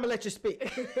 But then I'm going to let you speak.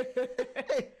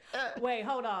 Wait.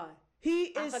 Hold on. He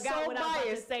is forgot so what I was about to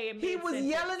biased. say in He was mid-sentence.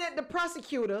 yelling at the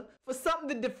prosecutor for something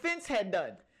the defense had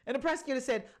done. And the prosecutor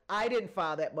said, I didn't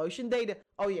file that motion. They did.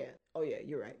 Oh, yeah,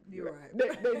 you're right. You're right.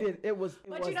 They did. It was. It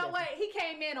But was you know that. what? He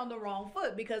came in on the wrong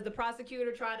foot because the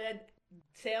prosecutor tried to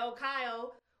tell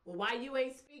Kyle Well, why you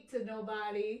ain't speak to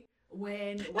nobody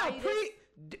when? Why No, you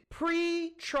didn't-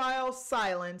 pre-trial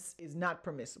silence is not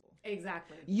permissible.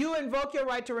 Exactly. You invoke your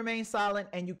right to remain silent,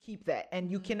 and you keep that. And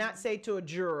you cannot say to a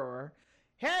juror,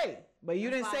 "Hey, but you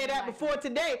That's didn't why say I that like before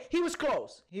today." He was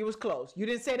close. He was close. You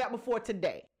didn't say that before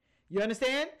today. You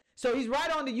understand? So he's right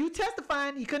on to you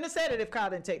testifying. He couldn't have said it if Kyle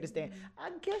didn't take the stand.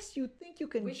 I guess you think you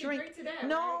can We should drink to that,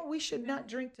 No, right? we should not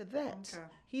drink to that. Okay.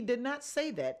 He did not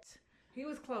say that He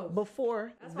was close.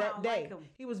 before That's why I that don't day. like him.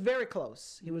 He was very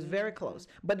close. He was very close.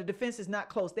 But the defense is not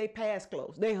close. They passed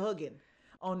close. They hugging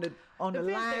on the Defense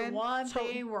line. did one So-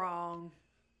 thing wrong.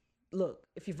 Look,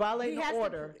 if you violate He the has to-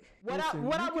 order, what Listen, I you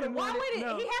would have can Why wanted. would it?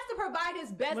 No. He has to provide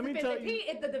his best Let me defense. tell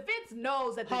If the defense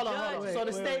knows that the Hold judge. on. Wait, So the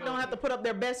wait, state wait, don't have to put up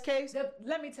their best case.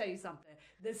 Let me tell you something.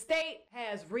 The state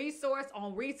has resource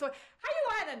on resource. How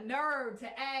you had a nerve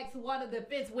to ask one of the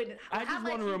defense witnesses? I just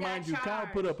want to remind you, Kyle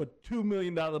put up a $2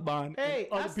 million bond. Hey,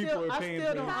 and other people are paying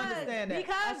for don't it. understand that. I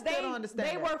Because still don't understand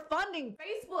they that. were funding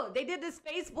Facebook. They did this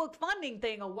Facebook funding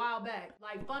thing a while back,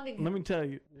 like funding. Let me tell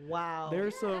you, Wow.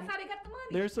 there's Yeah, some that's how they got the money.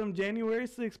 there's some January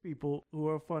 6 people who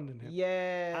are funding him.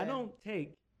 Yeah. I don't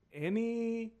take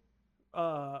any.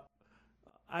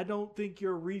 I don't think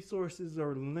your resources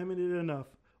are limited enough.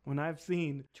 When I've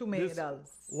seen $2 million.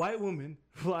 this white woman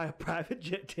fly a private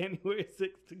jet January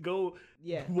 6th to go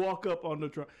Yeah. walk up on the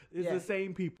truck, it's Yeah. the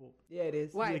same people. Yeah, it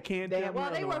is. Right. You can't They tell have me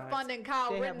Well, they were otherwise. funding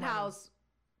Kyle They have Rittenhouse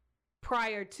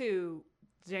prior to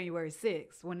January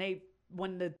 6th.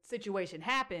 When the situation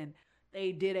happened,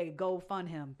 they did a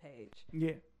GoFundHim page.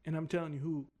 Yeah, and I'm telling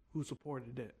you who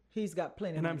supported that. He's got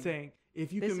plenty. And of I'm money. saying,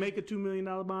 if you This can is- make a $2 million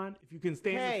bond, if you can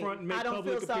stand Hey, in front and make I don't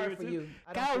public feel sorry for appearances, you.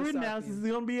 I don't Kyle feel sorry Rittenhouse for you. is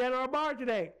going to be at our bar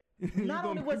today. You Not gonna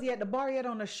only be- was he at the bar, he had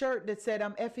on a shirt that said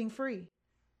 "I'm effing free,"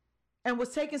 and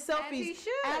was taking selfies As he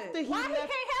should. after he Why he left.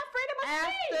 can't have freedom of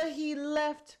After speech? he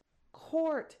left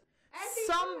court. As he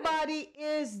Somebody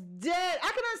is dead. I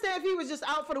can understand if he was just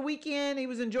out for the weekend, he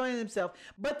was enjoying himself.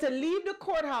 But to leave the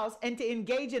courthouse and to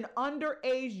engage in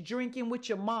underage drinking with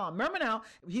your mom. Remember now,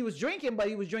 he was drinking, but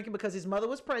he was drinking because his mother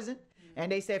was present. And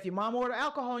they said, if your mom ordered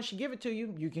alcohol and she give it to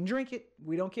you, you can drink it.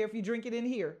 We don't care if you drink it in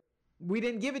here. We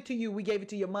didn't give it to you, we gave it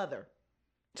to your mother.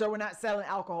 So we're not selling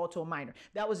alcohol to a minor.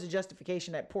 That was the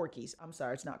justification at Porky's. I'm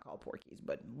sorry, it's not called Porky's,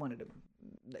 but one of them.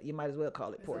 You might as well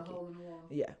call it It's a Porky. hole in the wall.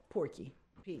 Yeah, Porky,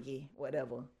 Piggy,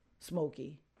 whatever,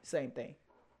 Smokey, same thing.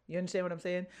 You understand what I'm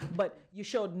saying? But you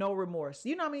showed no remorse.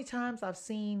 You know how many times I've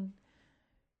seen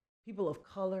people of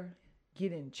color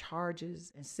get in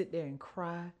charges and sit there and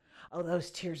cry? Oh,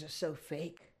 those tears are so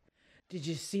fake. Did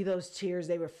you see those tears?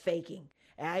 They were faking.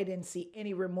 And I didn't see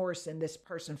any remorse in this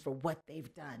person for what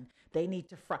they've done. They need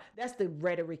to fry. That's the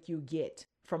rhetoric you get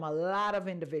from a lot of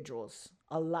individuals,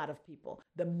 a lot of people.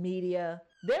 The media,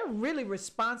 they're really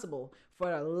responsible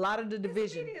for a lot of the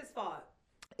division Media's fault.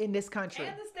 in this country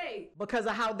And the state. because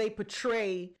of how they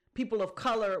portray people of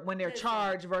color when they're Listen,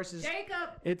 charged versus Jacob.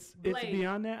 It's Blake.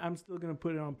 beyond that. I'm still going to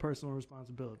put it on personal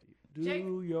responsibility. Do Jake-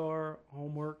 your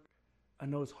homework. I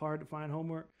know it's hard to find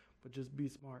homework, but just be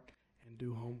smart and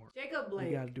do homework. Jacob You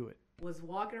Blake got to do it. was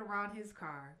walking around his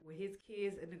car with his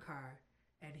kids in the car,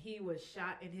 and he was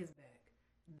shot in his back.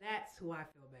 That's who I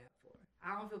feel bad for.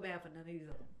 I don't feel bad for none of these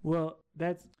other. Well,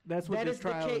 that's what that this is the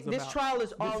trial case. is about. This trial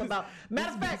is all This is- about.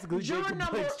 Matter of this is fact, basically juror Jacob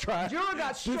number Blake's trial. juror got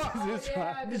This is struck. his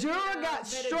trial. yeah. The juror Yeah, got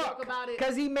made a joke struck about it.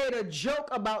 because he made a joke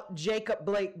about Jacob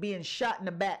Blake being shot in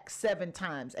the back 7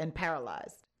 times and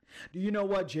paralyzed. Do you know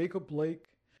what, Jacob Blake?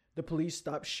 The police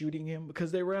stopped shooting him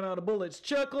because they ran out of bullets.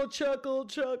 Chuckle, chuckle,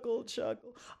 chuckle,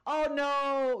 chuckle. Oh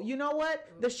no! You know what?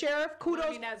 The sheriff.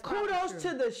 Kudos, that's probably kudos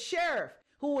true. to the sheriff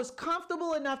who was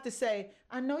comfortable enough to say,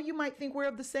 "I know you might think we're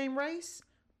of the same race,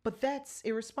 but that's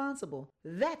irresponsible.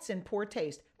 That's in poor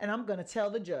taste, and I'm going to tell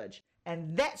the judge."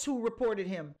 And that's who reported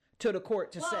him to the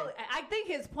court to say. Well, I think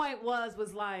his point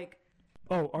was like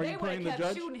Oh, are they you would playing have the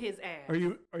kept judge? shooting his ass. Are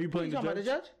you You playing talking about the the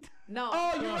judge? judge? No.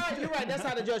 Oh, you're right. You're right. That's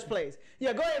how the judge plays.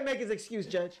 Yeah, go ahead and make his excuse,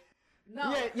 Judge.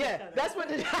 No. Yeah. That's what.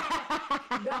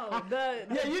 No. The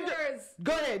Yeah, you do- jurors.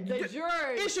 Go ahead. The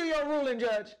jurors Issue your ruling,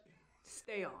 Judge.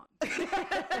 stay on.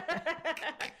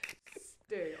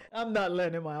 Stay on. I'm not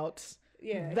letting him out.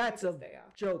 Yeah, That's he a can stay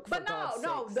out. joke. But for God's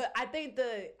no. sakes. I think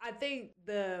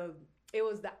it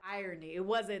was the irony. It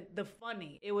wasn't the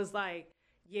funny. It was like,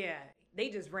 yeah, they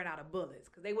just ran out of bullets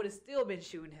because they would have still been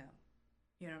shooting him.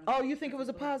 You know. What I'm Oh, saying? you think it was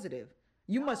a positive?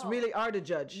 You must No. really are the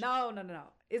judge. No.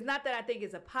 It's not that I think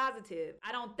it's a positive.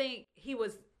 I don't think he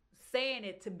was saying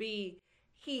it to be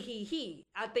he.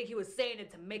 I think he was saying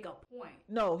it to make a point.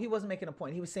 No, he wasn't making a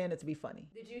point. He was saying it to be funny.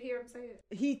 Did you hear him say it?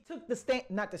 He took the stand,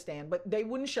 not the stand, but they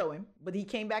wouldn't show him. But he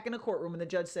came back in the courtroom and the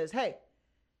judge says, "Hey,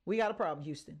 we got a problem,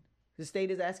 Houston. The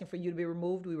state is asking for you to be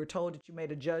removed. We were told that you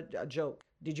made a joke.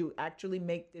 Did you actually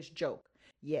make this joke?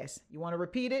 Yes. You want to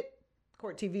repeat it?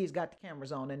 Court TV's got the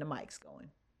cameras on and the mics going.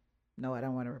 No, I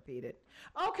don't want to repeat it.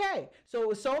 Okay. So it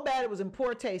was so bad it was in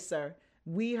poor taste, sir.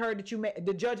 We heard that you made,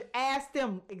 the judge asked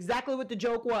him exactly what the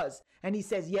joke was. And he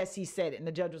says, yes, he said it. And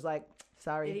the judge was like,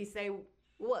 sorry. Did he say,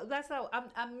 well, that's how,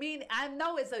 I mean, I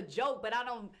know it's a joke, but I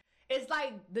don't, it's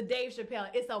like the Dave Chappelle.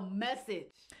 It's a message.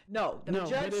 No, the No,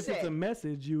 judge but if said, it's a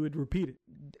message, you would repeat it.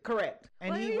 correct. And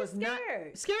Well, he he was was not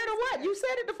scared. scared of what? You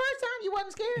said it the first time. You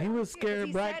wasn't scared. He was scared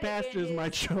he black said it in pastors his-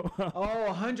 might show up. Oh,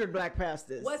 100 black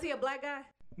pastors. Was he a black guy?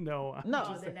 No, No.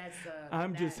 Oh, then that's,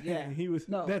 I'm just that- saying he was.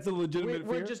 No. That's a legitimate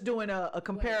We're fear. just doing a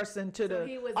comparison to So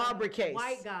he the was Aubrey a case.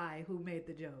 white guy who made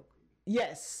the joke.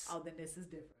 Yes. Oh, then this is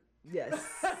different. Yes.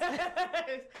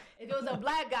 If it was a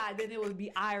black guy, then it would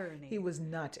be irony. He was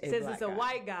not a Since black it's a guy.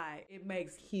 white guy, it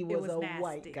makes He it was a nasty.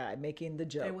 white guy making the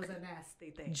joke. It was a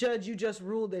nasty thing. Judge, you just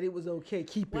ruled that it was okay.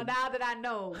 Keep Well, it. now that I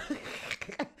know,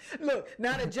 Look,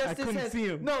 now that justice couldn't has see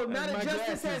him. no, now My that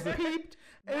justice has glasses. peeped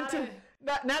Now into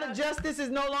that- now that justice is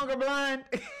no longer blind.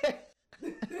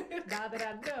 now that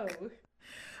I know,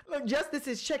 Look, justice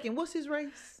is checking. What's his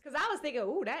race? because I was thinking,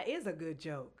 ooh, that is a good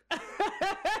joke.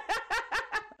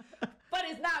 But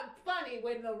it's not funny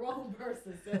when the wrong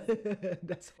person says it.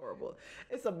 That's horrible.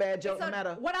 It's a bad joke, So no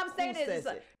matter. what I'm saying who is, says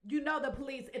it's it. you know, the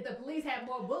police. If the police had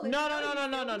more bullets, No, you no, know no,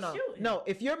 you'd no, still no, be no, shooting. no.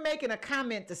 If you're making a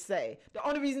comment to say the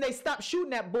only reason they stopped shooting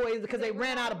that boy is because they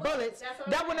ran out of bullets, That's what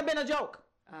that I'm wouldn't have been a joke.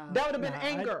 That would have been Nah,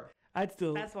 anger. I'd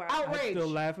still. That's where Outrage. I'd still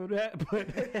laugh at that,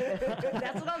 but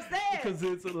That's what I'm saying. because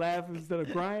it's a laugh instead of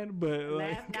crying. But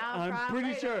Laugh like, now, I'm cry pretty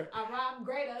later. sure I rhyme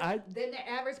greater than the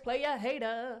average player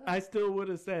hater. I still would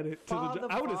have said it to the. Father,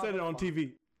 I would have said it on father.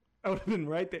 TV. I would have been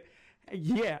right there.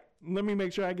 Yeah, let me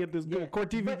make sure I get this good. Yeah. Court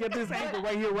TV, get this angle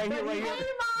right here, right here, right here.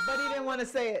 But he didn't want to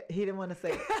say it. He didn't want to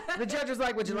say it. The judge was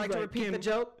like, "Would you He was like to like, repeat the "Can-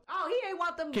 joke?" Oh, he ain't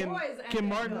want them Can boys. can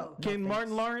Martin no, can Martin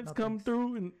thanks. Lawrence No, come thanks.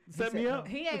 through and set said me no. up?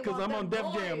 He ain't Because want I'm on them Def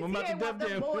boys. Jam. I'm He about ain't to want Def them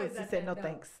Jam. boys He at said, that "No, door.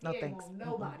 thanks. No, He ain't thanks." want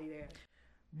nobody there.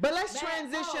 But let's That-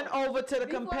 transition oh, over to the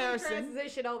Before we comparison.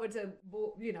 transition over to,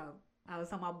 you know, I was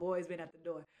talking about boys being at the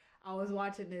door. I was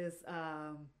watching this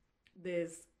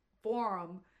this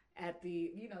forum at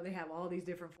the, you know, they have all these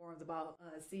different forums about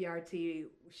CRT.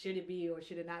 Should it be or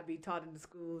should it not be taught in the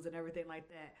schools and everything like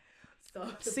that. So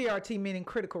CRT meaning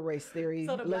critical race theory.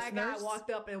 So the black listeners. guy walked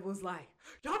up and was like,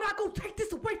 "Y'all not gonna take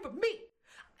this away from me.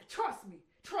 Trust me,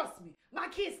 trust me. My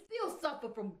kids still suffer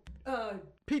from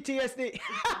PTSD.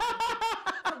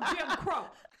 Jim Crow.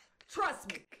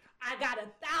 Trust me. I got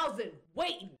 1,000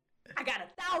 waiting. I got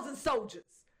 1,000 soldiers.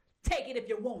 Take it if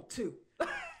you want to."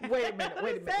 Wait a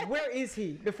minute. Where is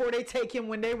he before they take him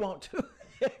when they want to?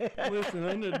 Listen,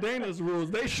 under Dana's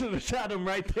rules, they should have shot him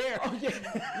right there.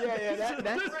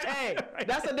 Hey,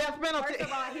 that's a death penalty. First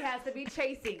of all, he has to be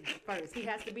chasing first. He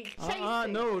has to be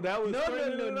chasing. No, that was No,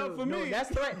 threatening enough for me. that's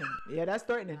threatening. Yeah, that's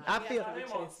threatening. I feel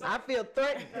I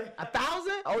threatened.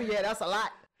 1,000? Oh yeah, that's a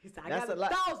lot. He said, I That's got a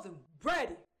lot. 1,000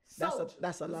 ready. Soldiers.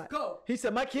 That's a lot. Let's go. He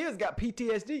said my kids got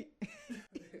PTSD.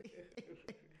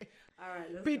 All right,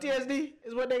 let's go. PTSD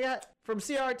is what they got from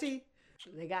CRT.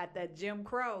 They got that Jim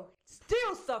Crow.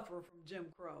 Still suffering from Jim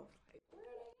Crow. Like, where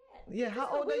they at? Yeah,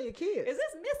 how old are your kids? Is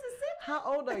this Mississippi? How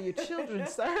old are your children,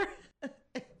 sir?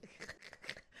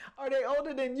 Are they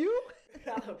older than you?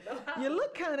 I don't know. You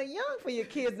look kind of young for your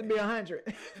kids to be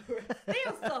 100.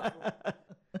 Still suffering.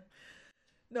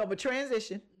 No, but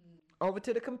transition over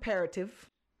to the comparative.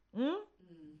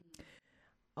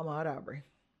 Ahmaud Arbery.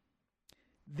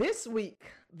 This week,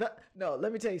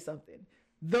 let me tell you something.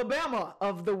 The Bama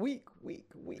of the week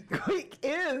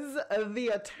is the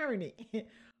attorney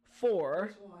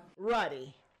for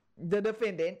Roddy, the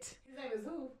defendant. His name is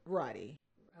who? Roddy.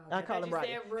 Oh, I call thought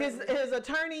him you Roddy. said His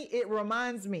attorney, it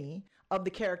reminds me of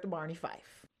the character Barney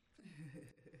Fife.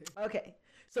 Okay,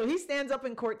 so he stands up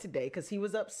in court today because he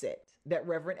was upset that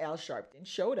Reverend Al Sharpton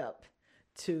showed up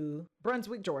to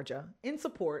Brunswick, Georgia, in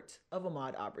support of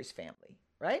Ahmaud Arbery's family,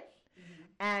 right?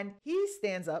 And he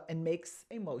stands up and makes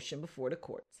a motion before the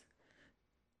courts.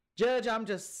 Judge, I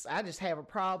just have a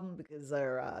problem because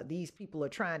these people are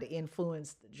trying to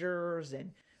influence the jurors,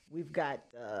 and we've got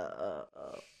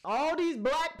all these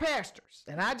black pastors,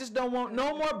 and I just don't want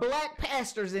no more black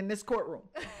pastors in this courtroom.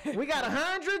 We got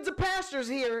hundreds of pastors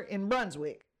here in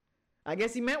Brunswick. I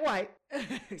guess he meant white.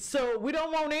 So we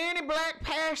don't want any black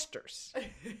pastors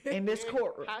in this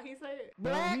courtroom. How he say it?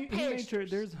 Black he made sure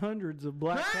pastors. there's hundreds of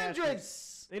black pastors.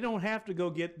 Hundreds. They don't have to go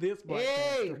get this black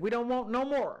Hey, pastor. we don't want no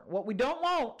more. What we don't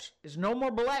want is no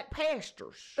more black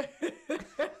pastors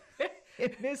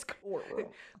in this courtroom.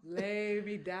 Lay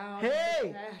me down.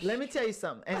 Hey, let me tell you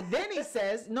something. And then he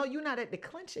says, no, you're not at the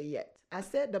clincher yet. I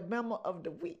said the memo of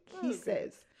the week. He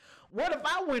says, what if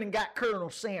I went and got Colonel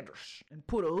Sanders and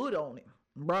put a hood on him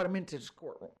and brought him into this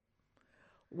courtroom?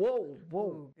 Whoa.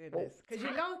 Goodness. Because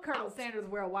you know Colonel Sanders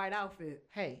wear a white outfit.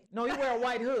 Hey, no, he wear a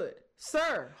white hood.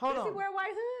 Sir, hold Does on. he wear a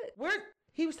white hood?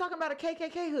 He was talking about a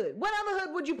KKK hood. What other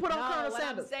hood would you put on Colonel what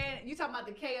Sanders? I'm saying, you talking about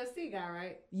the KFC guy,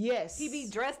 right? Yes. He be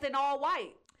dressed in all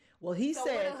white. Well, he So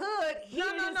said. with a hood, he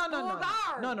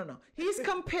No. He's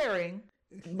comparing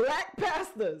black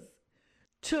pastors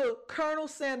to Colonel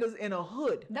Sanders in a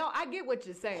hood. No, I get what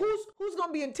you're saying. Who's going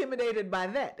to be intimidated by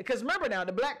that? Because remember now,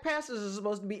 the black pastors are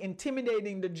supposed to be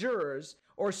intimidating the jurors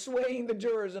or swaying the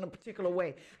jurors in a particular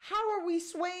way. How are we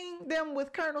swaying them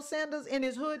with Colonel Sanders in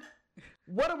his hood?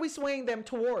 What are we swaying them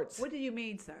towards? What do you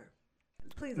mean, sir?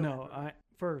 Please. No,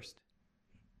 first.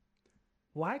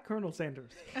 Why Colonel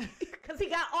Sanders? Because he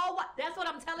got all white. That's what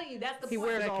I'm telling you. That's the He point.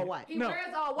 wears all white. He No.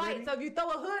 wears all white. Ready? So if you throw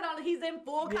a hood on it, he's in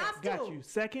full costume. Got you.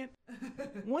 Second,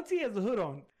 once he has the hood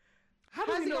on, how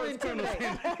does How's he he know going it's to Colonel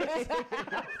intimidate? Sanders?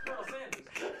 Colonel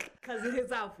Sanders. Because of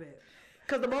his outfit.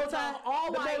 Because the bow tie?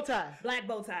 All the white. bow tie. Black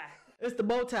bow tie. It's the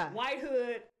bow tie. White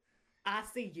hood. I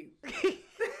see you.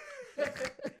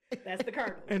 That's the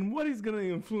Colonel. And what he's gonna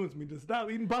influence me to stop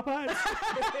eating Popeyes?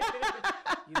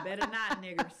 You better not,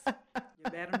 niggers.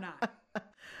 You better not.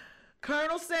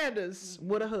 Colonel Sanders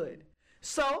with a hood.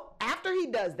 So after he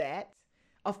does that,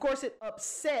 of course, it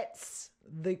upsets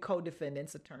the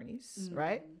co-defendants' attorneys,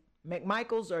 right?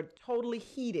 McMichaels are totally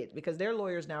heated because their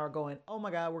lawyers now are going, oh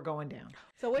my God, we're going down.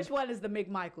 So which one is the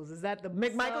McMichaels? Is that the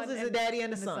McMichaels son is the daddy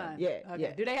and the son. son? Yeah, Okay.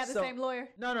 yeah. Do they have the So- same lawyer?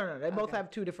 No. They both Okay. have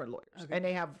two different lawyers. Okay. And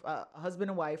they have a husband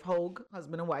and wife, Hogue,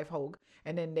 husband and wife, Hogue.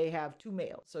 And then they have two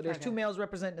males. So there's Okay. two males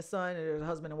representing the son, and there's a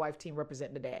husband and wife team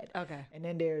representing the dad. Okay. And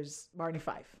then there's Barney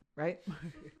Fife, right?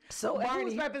 So And Barney,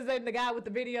 who's representing the guy with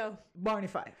the video? Barney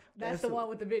Fife. That's the one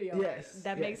with the video. Yes,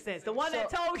 That yes. makes sense. The one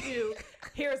that So- told you,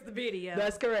 here's the video.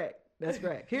 That's correct. That's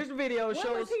correct. Here's the video. It when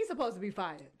shows was he supposed to be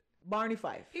fired? Barney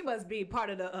Fife. He must be part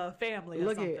of the family or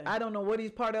Look something. here. I don't know what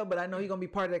he's part of, but I know he's gonna be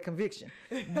part of that conviction.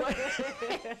 But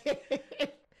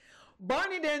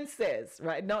Barney then says,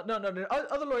 right? No. The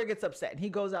other lawyer gets upset and he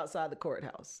goes outside the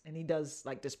courthouse and he does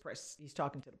like this press. He's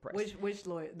talking to the press. Which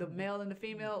lawyer? The male and the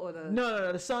female, or the?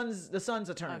 No. The son's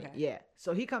attorney. Okay. Yeah.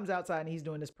 So he comes outside and he's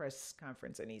doing this press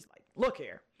conference and he's like, "Look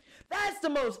here, that's the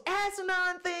most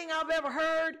asinine thing I've ever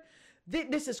heard.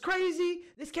 This is crazy.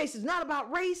 This case is not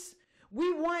about race.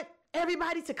 We want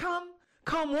everybody to come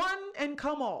one and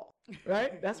come all."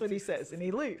 Right? That's what he says, and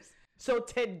he leaves. So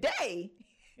today,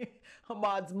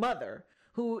 Ahmaud's mother,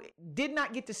 who did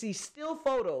not get to see still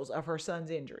photos of her son's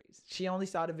injuries, she only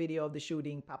saw the video of the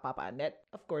shooting, and that,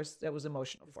 of course, that was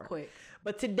emotional for her. quick.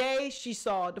 But today she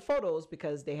saw the photos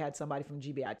because they had somebody from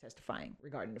GBI testifying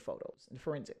regarding the photos and the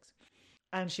forensics,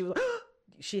 and she was,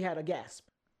 she had a gasp.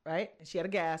 Right? And she had a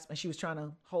gasp and she was trying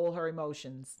to hold her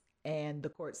emotions. And the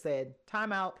court said,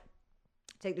 time out,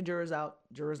 take the jurors out.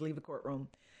 Jurors leave the courtroom.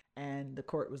 And the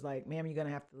court was like, ma'am, you're going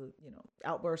to have to,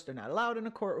 outbursts are not allowed in the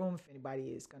courtroom. If anybody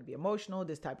is going to be emotional,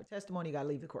 this type of testimony, you got to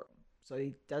leave the courtroom. So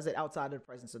he does it outside of the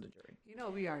presence of the jury. You know,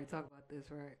 we already talked about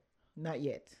this, right? Not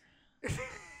yet.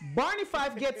 Barney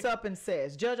Fife gets up and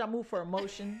says, Judge, I move for a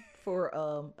motion for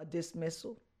a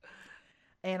dismissal.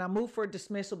 And I move for a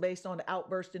dismissal based on the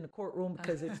outburst in the courtroom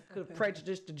because it could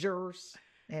prejudice the jurors.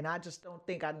 And I just don't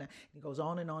think I know. He goes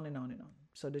on and on and on and on.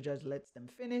 So the judge lets them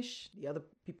finish. The other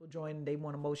people join. They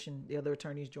want a motion. The other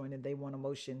attorneys join and they want a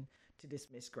motion to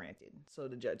dismiss granted. So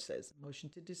the judge says, motion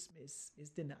to dismiss is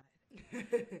denied.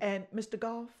 And Mr.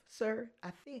 Goff, sir,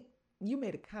 I think you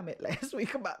made a comment last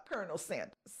week about Colonel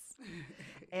Sanders.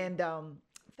 And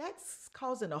that's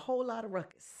causing a whole lot of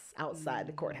ruckus outside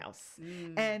the courthouse.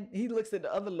 And he looks at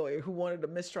the other lawyer who wanted a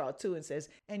mistrial too and says,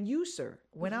 and you, sir,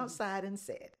 went outside and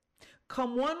said,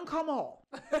 come one, come all.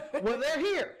 Well, they're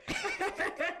here.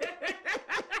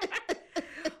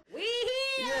 We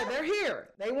here. Yeah, they're here.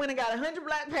 They went and got 100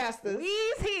 black pastors.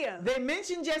 We's here. They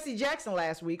mentioned Jesse Jackson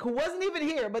last week, who wasn't even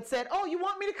here, but said, oh, you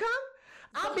want me to come?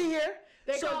 I'll be here.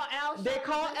 They call Al They Sharpton.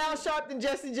 call Al Sharpton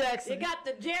Jesse Jackson. You got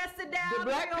the Jesse down. The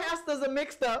black there. pastors are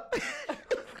mixed up.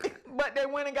 But they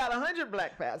went and got 100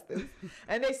 black pastors.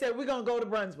 And they said, we're going to go to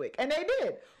Brunswick. And they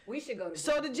did. We should go to.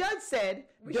 So the judge said,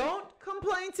 don't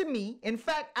complain to me. In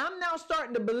fact, I'm now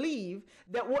starting to believe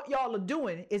that what y'all are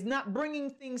doing is not bringing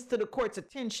things to the court's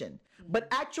attention, but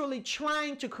actually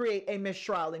trying to create a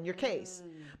mistrial in your case.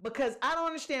 Because I don't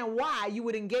understand why you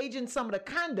would engage in some of the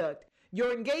conduct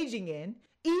you're engaging in,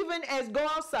 even as go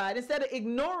outside, instead of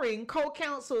ignoring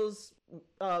co-counsel's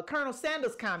Colonel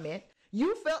Sanders' comment.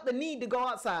 You felt the need to go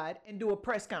outside and do a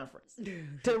press conference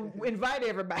to invite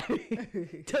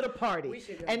everybody to the party. We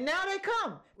should go. And now they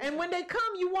come. And when they come,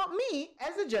 you want me,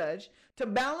 as a judge, to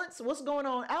balance what's going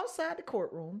on outside the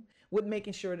courtroom with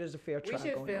making sure there's a fair We trial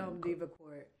should going film on. Diva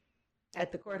Court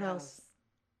At the courthouse.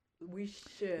 We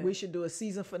should. We should do a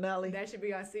season finale. That should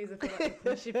be our season finale.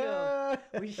 We should film.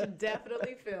 We should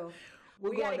definitely film.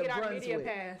 We're We gotta going get to our media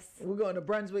Brunswick. pass. We're going to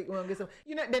Brunswick. We're going to get some.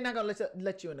 You know, they're not going to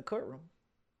let you in the courtroom.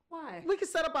 Why? We can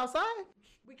set up outside.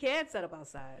 We can set up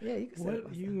outside. Yeah, you can set up What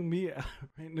outside. you and me right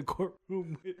in the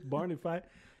courtroom with Barney Fife?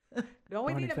 Don't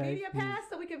we Barney need a Fife media is- pass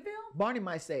so we can film? Barney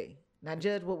might say, now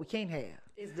judge, what we can't have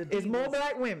Is is more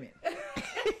black women.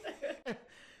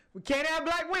 We can't have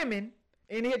black women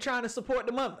in here trying to support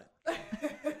the mother. My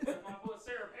boy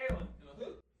Sarah Palin in a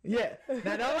hood. Yeah.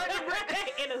 Now don't let me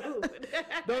bring, in a hood.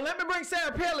 don't let me bring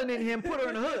Sarah Palin in here and put her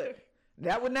in the hood.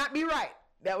 That would not be right.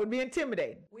 That would be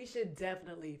intimidating. We should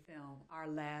definitely film our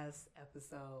last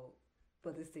episode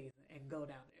for the season and go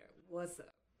down there. What's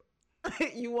up?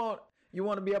 you want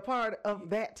to be a part of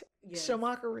that Yes.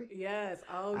 shamockery? Yes.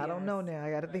 Oh, I don't know now. I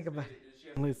got to think about it.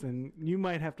 Listen, you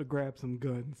might have to grab some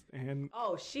guns and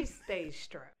Oh, she stays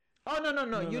strapped. Oh,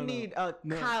 no. You no. need a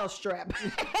No. Kyle strap.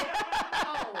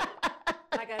 Oh,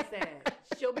 like I said,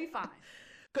 she'll be fine.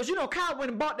 Because, you know, Kyle went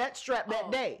and bought that strap that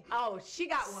day. Oh, she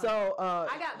got one. So,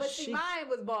 I got, but see, mine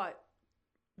was bought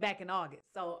back in August.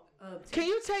 So, can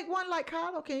you take one like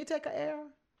Kyle, or can you take an air?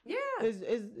 yeah, Is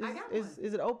I got is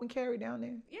it open carry down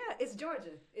there? yeah, it's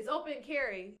Georgia. It's open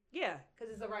carry. Yeah,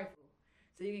 because it's a rifle,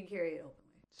 so you can carry it openly.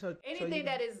 So Anything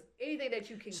that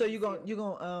you can. So you conceal.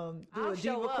 gonna do I'll a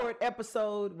show Diva up. Court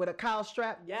episode with a Kyle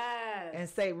strap Yes. and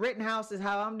say Rittenhouse is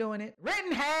how I'm doing it.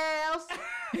 Rittenhouse.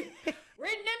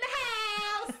 Written in the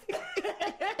house.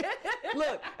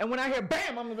 Look, and when I hear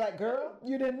bam, I'm like, girl,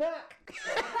 you didn't knock.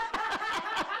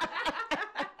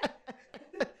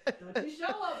 Don't you show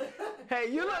up.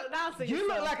 Hey, you announcing look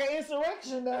yourself. like an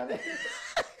insurrection down there.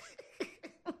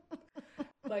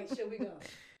 Like, should we go?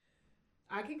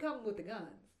 I can come with the guns.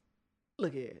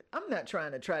 Look here, I'm not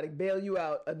trying to bail you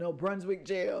out of no Brunswick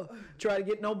jail. Try to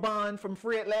get no bond from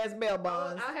Fred Last bail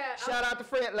bonds. Shout out to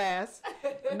Fred Last.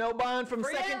 No bond from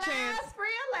Free Second at Chance. last, free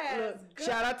at last. Look, Good.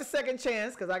 shout out to Second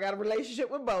Chance because I got a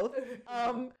relationship with both.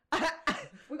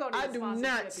 We're gonna I need a do sponsorship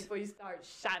not. before you start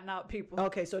shouting out people.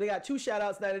 Okay, so they got 2 shout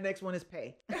outs. Now the next one is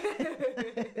pay.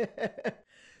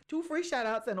 2 free shout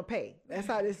outs and a pay. That's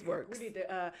how this works. We need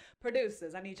the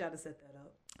producers. I need y'all to set that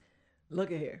up.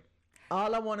 Look at here.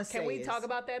 All I want to say Can we is, talk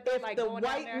about that? if Like the going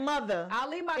down white there? mother I'll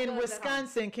leave my in guns at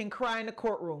Wisconsin can cry in the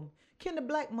courtroom, can the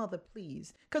black mother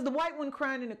please? Because the white one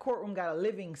crying in the courtroom got a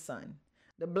living son.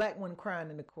 The black one crying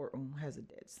in the courtroom has a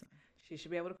dead son. She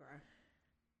should be able to cry.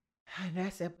 And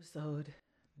that's episode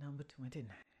number 29.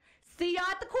 See y'all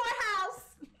at the courthouse.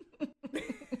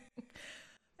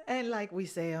 And like we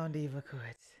say on Diva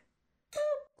Courts,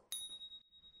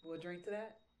 We'll drink to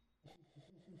that.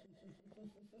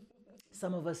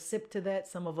 some of us sip to that,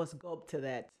 some of us gulp to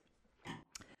that.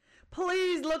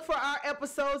 Please look for our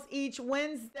episodes each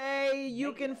Wednesday.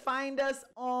 You can find us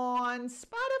on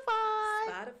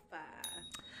Spotify,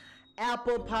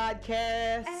 Apple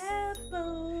Podcasts,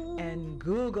 and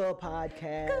Google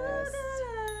Podcasts.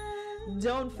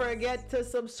 Don't forget to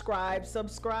subscribe.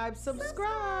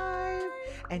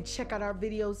 And check out our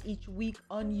videos each week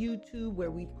on YouTube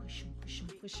where we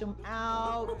push them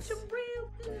out.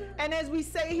 And as we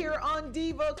say here on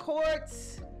Diva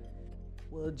Courts,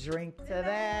 we'll drink to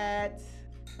that.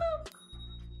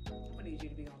 I'm gonna need you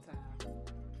to be on time.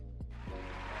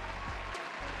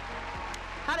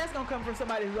 How that's gonna come from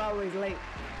somebody who's always late?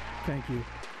 thank you.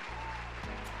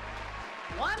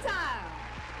 One time.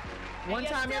 One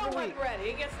time every week. Ready.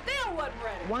 It still wasn't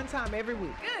ready. One time every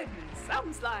week. Goodness, I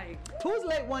was like, Who's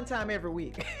late one time every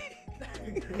week?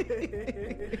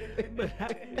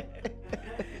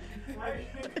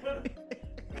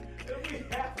 We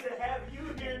have to have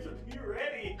you here to be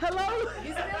ready. Hello?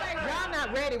 you still ain't ready. Y'all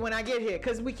not ready when I get here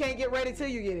because we can't get ready till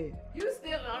you get here. You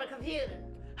still on the computer.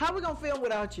 How we gonna film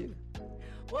without you?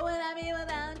 What would I be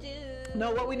without you?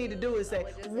 No, what we need to do is say,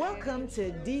 would just say- welcome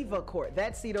to Diva Court.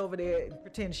 That seat over there,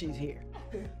 pretend she's here.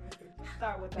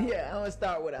 Start with that. Yeah, I'm gonna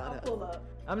start without her. Pull up.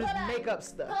 I'm just make up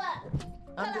stuff.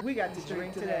 We got to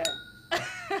drink to that.